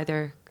people by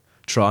their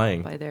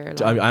Trying. by their,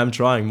 I'm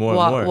trying more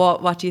and more.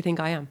 what do you think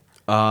I am?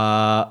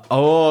 No.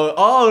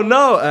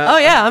 Oh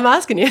yeah, I'm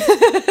asking you.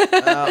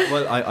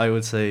 Well, I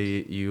would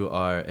say you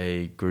are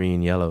a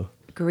green yellow.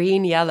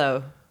 Green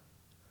yellow.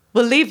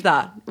 We'll leave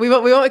that. We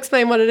won't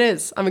explain what it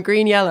is. I'm a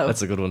green yellow.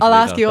 That's a good one. I'll to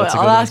ask leave you. out. That's a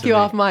good I'll one ask to you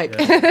leave. off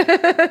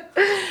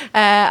mic.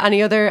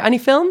 Any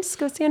films?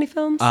 Go see any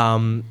films?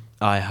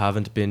 I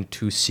haven't been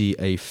to see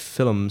a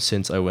film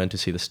since I went to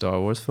see the Star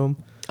Wars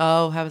film.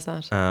 Oh, how was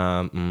that?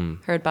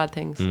 Heard bad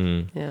things.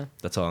 Yeah.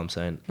 That's all I'm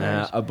saying.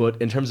 Right. But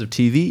in terms of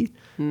TV,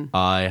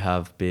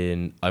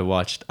 I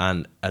watched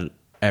and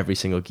every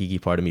single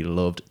geeky part of me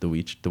loved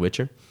The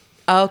Witcher.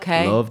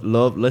 Okay.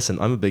 Love. Listen,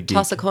 I'm a big geek.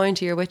 Toss a coin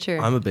to your Witcher.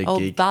 I'm a big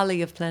geek.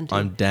 Valley of Plenty.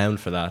 I'm down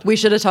for that. We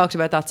should have talked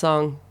about that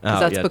song because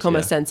that's become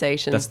a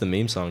sensation. That's the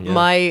meme song. Yeah.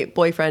 My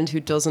boyfriend,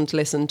 who doesn't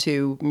listen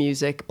to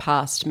music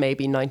past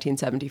maybe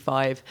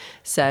 1975,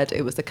 said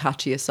it was the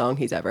catchiest song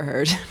he's ever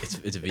heard.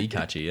 It's very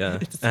catchy. Yeah.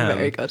 It's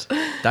very good.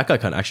 That guy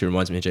kind of actually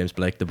reminds me of James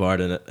Blake, the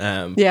bard in it.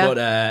 Yeah.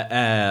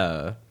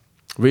 But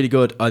really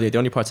good. The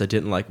only parts I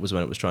didn't like was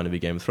when it was trying to be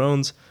Game of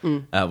Thrones.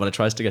 When it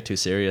tries to get too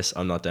serious,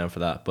 I'm not down for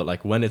that. But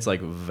like when it's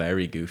like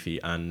very goofy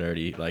and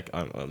nerdy, like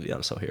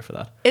I'm so here for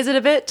that. Is it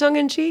a bit tongue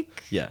in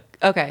cheek? Yeah.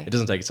 Okay. It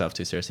doesn't take itself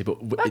too seriously, but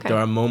Okay. there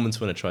are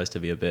moments when it tries to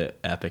be a bit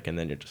epic, and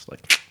then you're just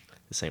like,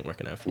 this ain't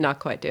working out. For me. Not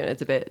quite doing it.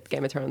 It's a bit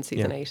Game of Thrones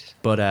season 8.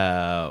 But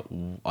I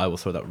will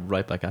throw that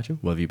right back at you.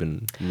 What have you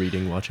been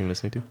reading, watching,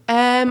 listening to?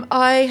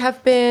 I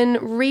have been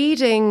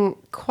reading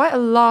quite a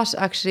lot,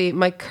 actually.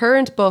 My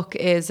current book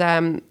is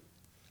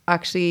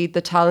actually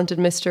The Talented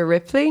Mr.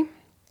 Ripley.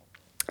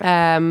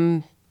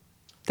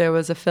 There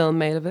was a film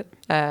made of it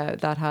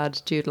that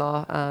had Jude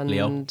Law and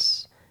Leo?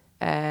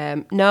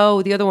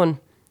 No, the other one,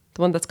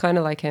 the one that's kind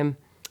of like him,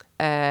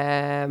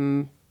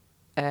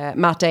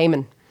 Matt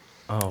Damon.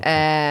 Oh,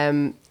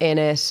 okay. In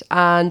it,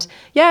 and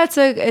yeah,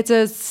 it's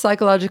a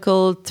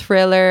psychological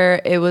thriller.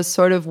 It was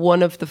sort of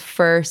one of the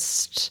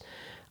first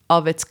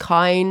of its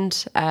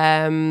kind.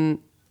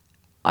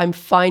 I'm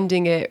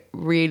finding it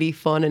really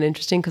fun and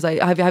interesting because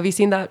have you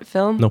seen that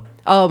film? No.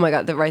 Oh my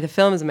god, the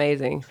film is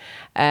amazing.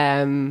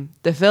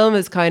 The film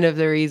is kind of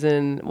the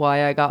reason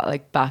why I got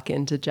like back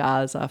into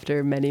jazz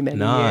after many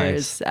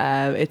Nice. years.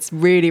 It's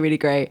really, really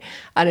great,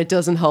 and it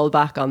doesn't hold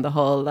back on the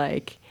whole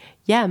like,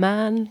 yeah,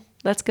 man,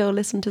 let's go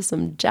listen to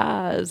some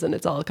jazz, and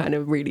it's all kind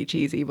of really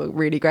cheesy but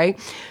really great.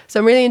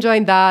 So I'm really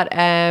enjoying that.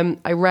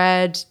 I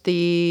read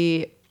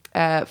the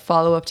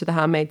follow-up to The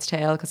Handmaid's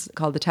Tale because it's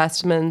called The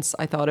Testaments.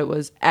 I thought it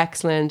was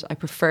excellent. I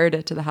preferred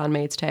it to The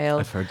Handmaid's Tale.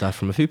 I've heard that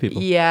from a few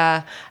people.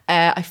 Yeah.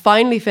 I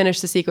finally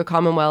finished The Secret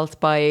Commonwealth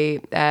by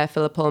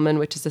Philip Pullman,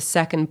 which is the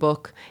second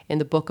book in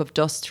the Book of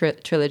Dust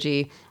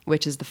trilogy,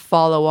 which is the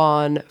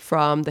follow-on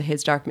from the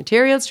His Dark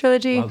Materials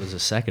trilogy. Wow, there's a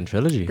second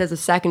trilogy. There's a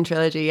second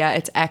trilogy, yeah.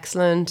 It's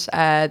excellent.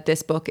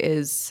 This book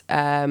is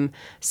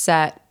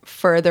set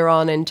further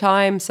on in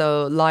time.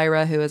 So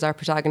Lyra, who is our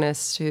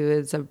protagonist, who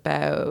is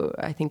about,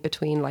 I think,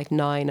 between like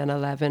 9 and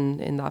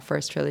 11 in that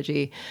first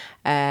trilogy,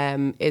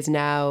 is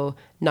now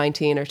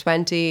 19 or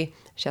 20.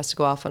 she has to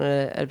go off on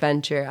an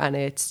adventure, and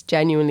it's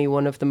genuinely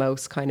one of the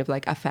most kind of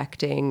like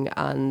affecting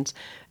and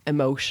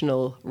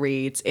emotional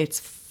reads. It's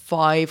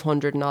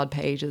 500 and odd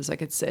pages.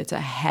 Like it's a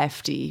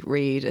hefty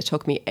read. It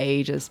took me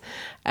ages,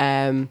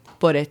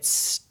 but it's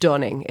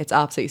stunning. It's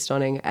absolutely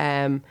stunning.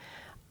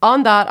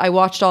 On that, I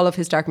watched all of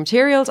his Dark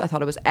Materials. I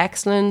thought it was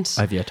excellent.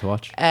 I've yet to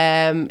watch.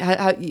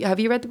 Have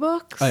you read the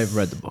books? I've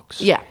read the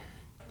books. Yeah,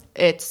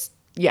 it's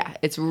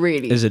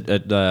really. Is it?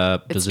 Does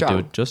it do strong.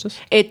 it justice?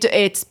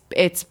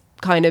 It's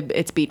kind of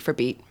beat for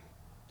beat.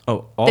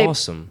 Oh,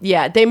 awesome!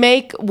 They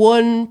make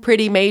one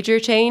pretty major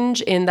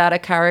change in that a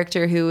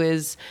character who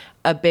is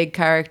a big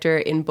character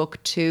in book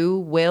 2,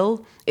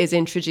 Will, is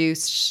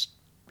introduced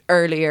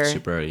earlier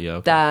Super early, yeah,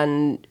 okay.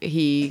 than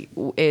he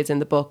is in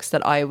the books,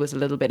 that I was a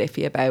little bit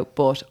iffy about,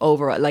 but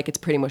overall, like, it's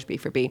pretty much B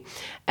for B.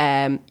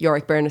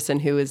 Yorick Burnison,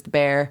 who is the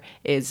bear,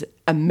 is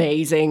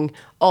amazing.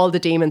 All the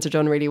demons are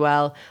done really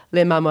well.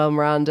 Lin-Manuel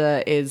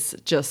Miranda is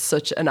just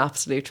such an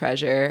absolute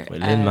treasure.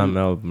 Wait,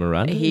 Lin-Manuel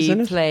Miranda is in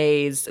He it?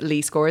 plays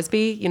Lee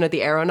Scoresby, you know,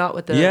 the aeronaut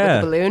with the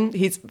balloon.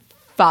 He's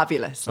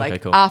fabulous, like, Okay,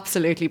 cool.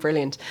 absolutely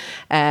brilliant.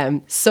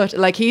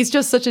 He's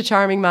just such a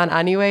charming man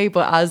anyway,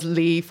 but as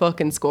Lee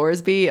fucking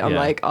Scoresby, I'm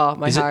like, oh,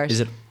 my heart.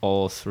 Is it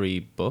all 3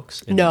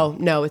 books?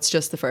 No, it's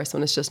just the first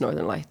one. It's just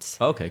Northern Lights.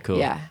 Okay, cool.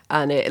 Yeah,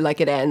 and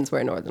it ends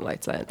where Northern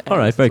Lights ends. All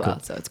right, very as well,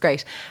 cool. So it's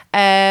great.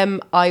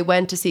 I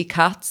went to see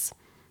Cats.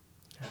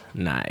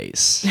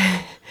 Nice.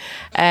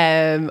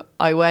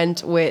 I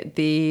went with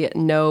the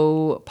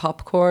No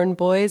Popcorn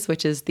Boys,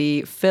 which is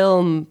the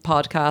film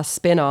podcast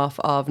spin-off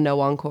of No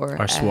Encore.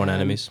 Our sworn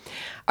enemies.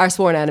 Our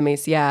sworn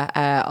enemies, yeah.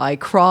 I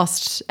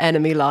crossed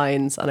enemy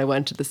lines and I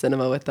went to the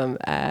cinema with them,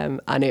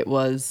 and it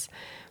was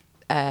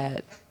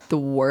the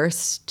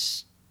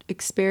worst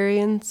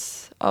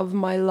experience of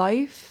my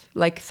life.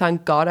 Like,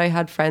 thank God I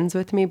had friends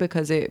with me,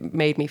 because it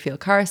made me feel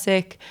car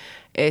sick.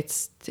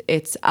 It's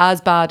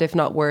as bad, if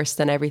not worse,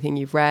 than everything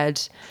you've read.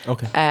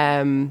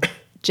 Okay.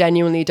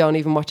 Genuinely don't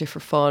even watch it for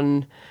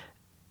fun.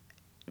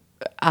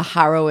 A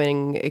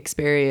harrowing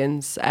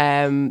experience.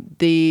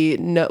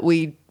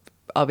 We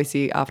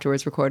obviously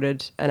afterwards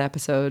recorded an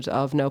episode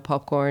of No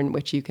Popcorn,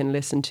 which you can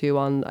listen to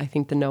on, I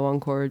think, the No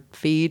Encore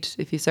feed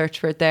if you search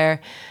for it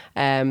there.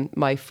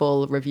 My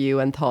full review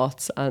and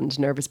thoughts and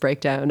nervous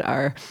breakdown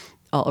are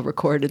all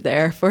recorded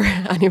there for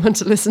anyone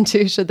to listen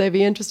to should they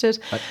be interested.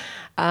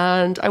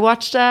 And I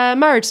watched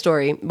Marriage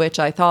Story, which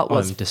I thought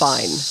was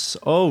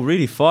fine. Oh,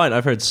 really fine.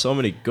 I've heard so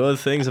many good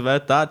things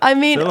about that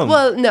film.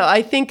 Well, no,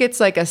 I think it's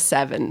like a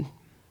 7.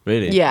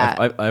 Really?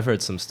 Yeah. I've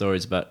heard some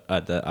stories about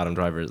that Adam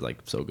Driver is like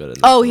so good in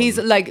that Oh, film. he's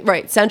like,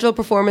 right. Central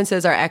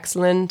performances are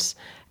excellent.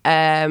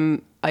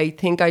 I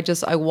think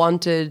I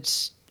wanted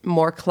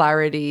more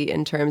clarity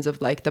in terms of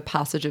like the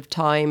passage of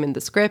time in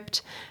the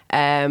script.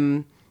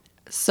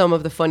 Some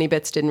of the funny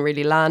bits didn't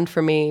really land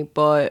for me,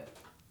 but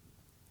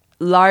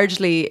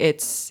largely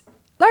it's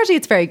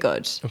very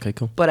good. Okay,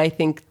 cool. But I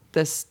think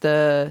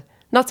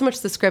not so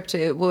much the script.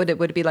 It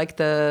would be like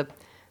the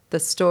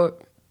story.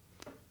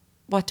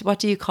 What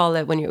do you call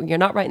it when you're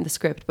not writing the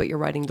script, but you're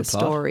writing the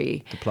plot?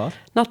 story? The plot?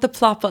 Not the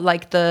plot, but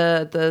like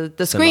the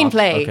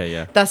screenplay. Okay,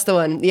 yeah. That's the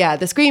one. Yeah,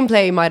 the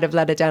screenplay might have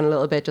let it down a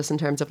little bit, just in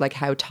terms of like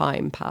how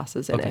time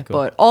passes in it. Cool.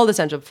 But all the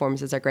central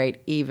performances are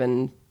great.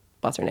 Even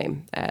what's her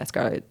name?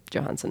 Scarlett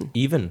Johansson.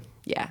 Even?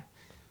 Yeah.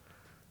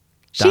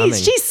 Damning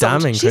She's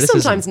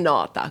criticism. sometimes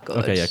not that good.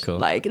 Okay, yeah, cool.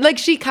 Like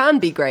she can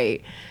be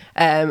great.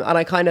 And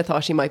I kind of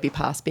thought she might be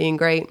past being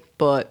great,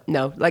 but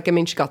no. Like, I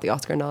mean, she got the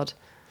Oscar nod.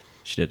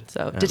 She did.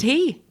 So did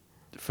he?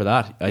 For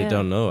that, I Yeah.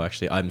 don't know,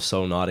 actually. I'm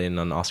so not in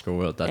on Oscar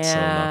world. That's so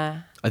Yeah.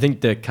 not. I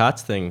think the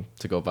Cats thing,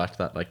 to go back to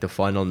that, like the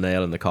final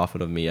nail in the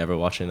coffin of me ever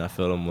watching that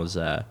film was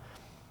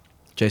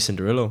Jason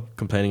Derulo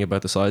complaining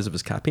about the size of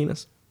his cat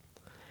penis.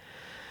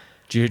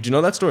 Do you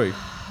know that story?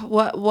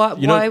 What?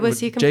 You know, Why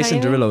was he complaining?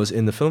 Jason Derulo is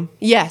in the film.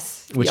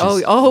 Yes. Which oh,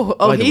 is, oh,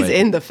 by the he's way,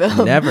 in the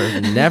film.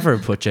 Never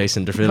put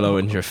Jason Derulo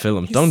in your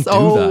film. Don't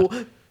so do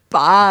that.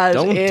 Bad.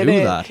 Don't in do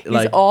it. that. He's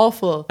Like,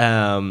 awful.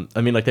 I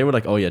mean, like they were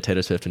like, oh yeah,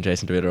 Taylor Swift and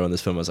Jason Derulo are on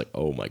this film. I was like,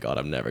 oh my god,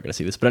 I'm never gonna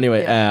see this. But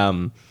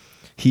anyway,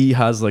 he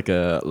has like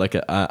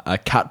a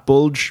cat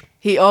bulge.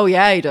 He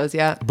does,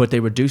 yeah. But they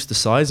reduced the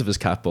size of his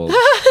cat bulge,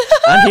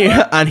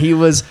 and he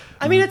was.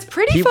 I mean, it's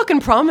pretty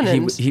fucking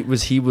prominent.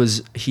 He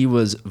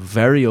was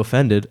very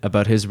offended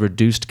about his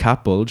reduced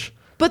cat bulge.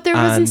 But there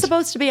wasn't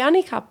supposed to be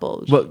any cat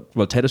bulge.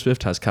 Well, Taylor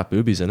Swift has cat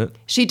boobies in it.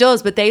 She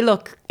does, but they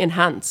look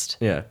enhanced.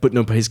 Yeah, but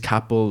his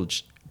cat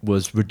bulge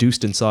was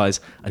reduced in size,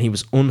 and he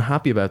was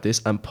unhappy about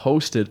this and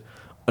posted,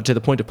 to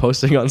the point of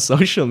posting on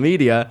social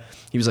media.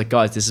 He was like,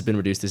 guys, this has been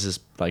reduced. This is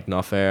like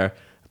not fair.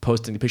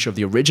 Posting a picture of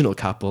the original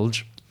cat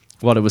bulge,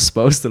 what it was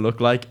supposed to look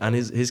like, and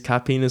his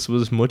cat penis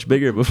was much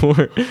bigger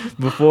before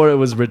it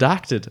was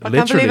redacted. I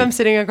can't believe I'm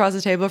sitting across the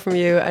table from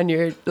you and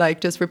you're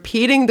like just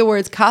repeating the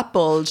words cat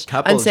bulge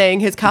and saying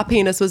his cat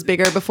penis was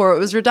bigger before it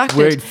was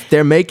redacted.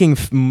 They're making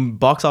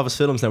box office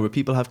films now where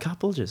people have cat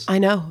bulges. I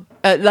know.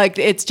 Like,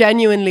 it's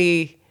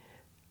genuinely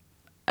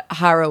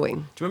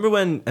harrowing. Do you remember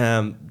when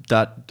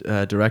that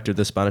director,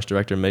 the Spanish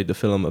director, made the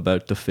film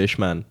about the fish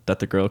man that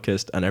the girl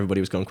kissed, and everybody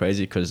was going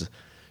crazy because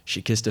she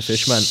kissed a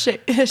fish man?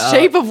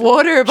 Shape of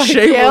Water by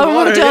Shape of Guillermo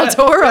Water, del yeah.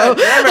 Toro. Yeah,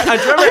 do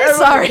you remember- I'm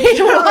sorry. The do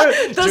you remember-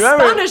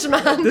 Spanish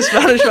man. The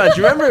Spanish man.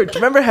 Do you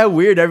remember how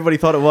weird everybody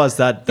thought it was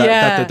that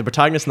Yeah. the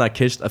protagonist in that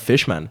kissed a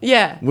fish man?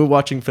 Yeah. We're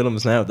watching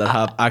films now that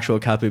have actual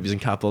cat boobies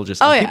and cat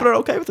bulges. Oh, and yeah. people are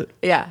okay with it.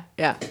 Yeah,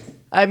 yeah.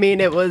 I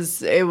mean, it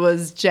was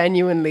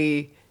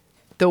genuinely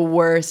the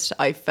worst.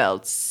 I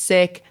felt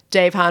sick.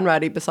 Dave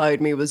Hanratty beside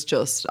me was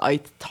just, I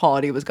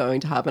thought he was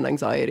going to have an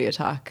anxiety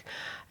attack.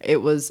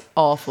 It was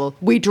awful.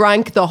 We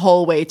drank the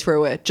whole way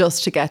through it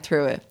just to get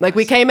through it. Like,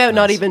 we came out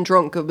not even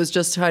drunk. It was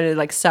just trying to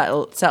like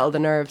settle the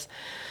nerves.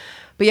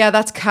 But yeah,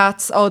 that's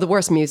Cats. Oh, the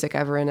worst music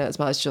ever in it as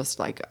well. It's just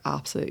like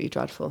absolutely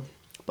dreadful.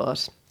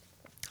 But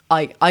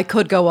I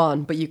could go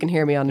on, but you can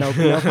hear me on no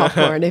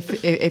popcorn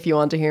if you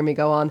want to hear me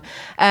go on.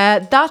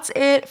 That's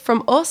it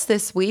from us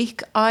this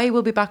week. I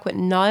will be back with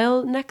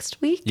Niall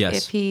next week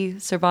if he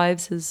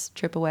survives his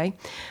trip away.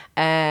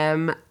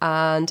 And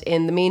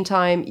in the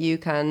meantime, you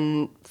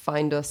can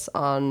find us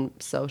on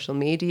social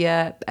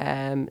media,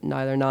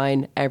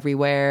 Niall9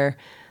 everywhere.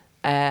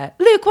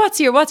 Luke, what's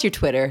your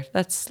Twitter?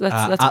 Let's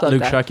At plug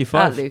Luke that. Sharkey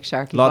 5. At Luke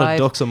Sharkey 5. A lot of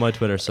ducks on my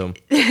Twitter, so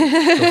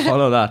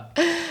follow that.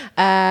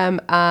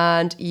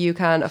 And you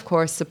can, of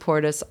course,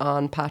 support us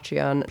on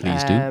Patreon.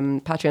 Please do.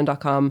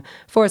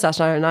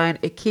 Patreon.com/Niall9.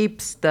 It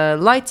keeps the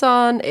lights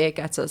on. It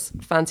gets us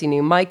fancy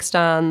new mic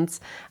stands,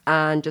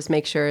 and just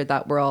make sure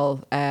that we're all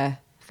fed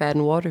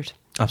and watered.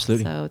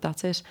 Absolutely. So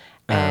that's it.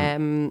 I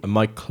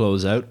might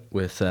close out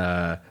with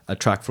a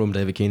track from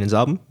David Keenan's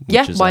album.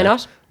 Yeah, Which is, why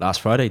not?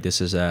 Last Friday.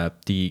 This is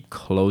the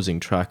closing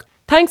track.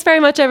 Thanks very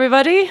much,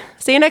 everybody.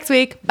 See you next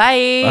week.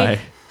 Bye. Bye.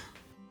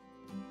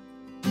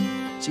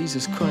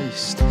 Jesus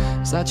Christ,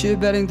 is that you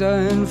bedding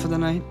down for the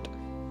night?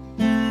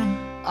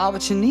 How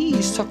about your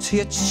knees tucked to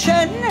your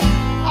chin?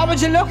 How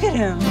about you look at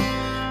him?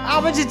 How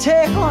about you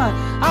take one?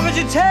 How about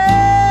you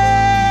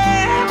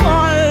take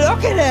one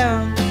look at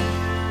him?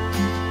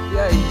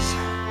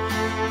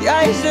 The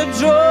eyes that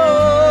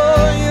draw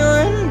you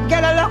in,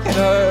 get a look at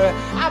her.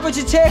 How about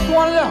you take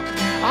one look?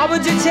 How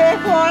about you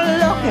take one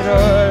look at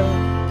her?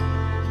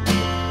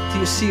 Do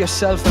you see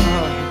yourself in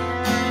her?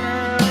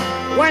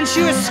 When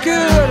she was school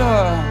with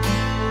her,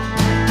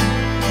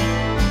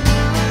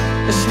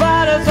 the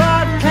spider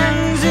thought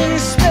cleansing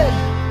spit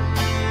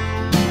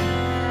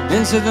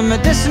into the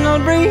medicinal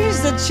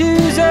breeze that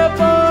chews up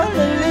all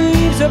the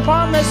leaves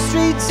upon the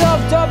streets of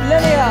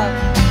Dublinia.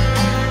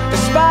 The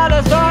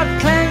spider thought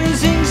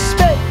cleansing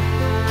spit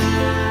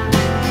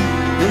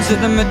into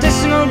the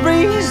medicinal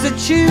breeze that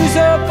chews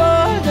up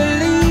all the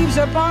leaves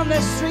upon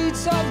the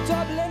streets of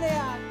Dublinia.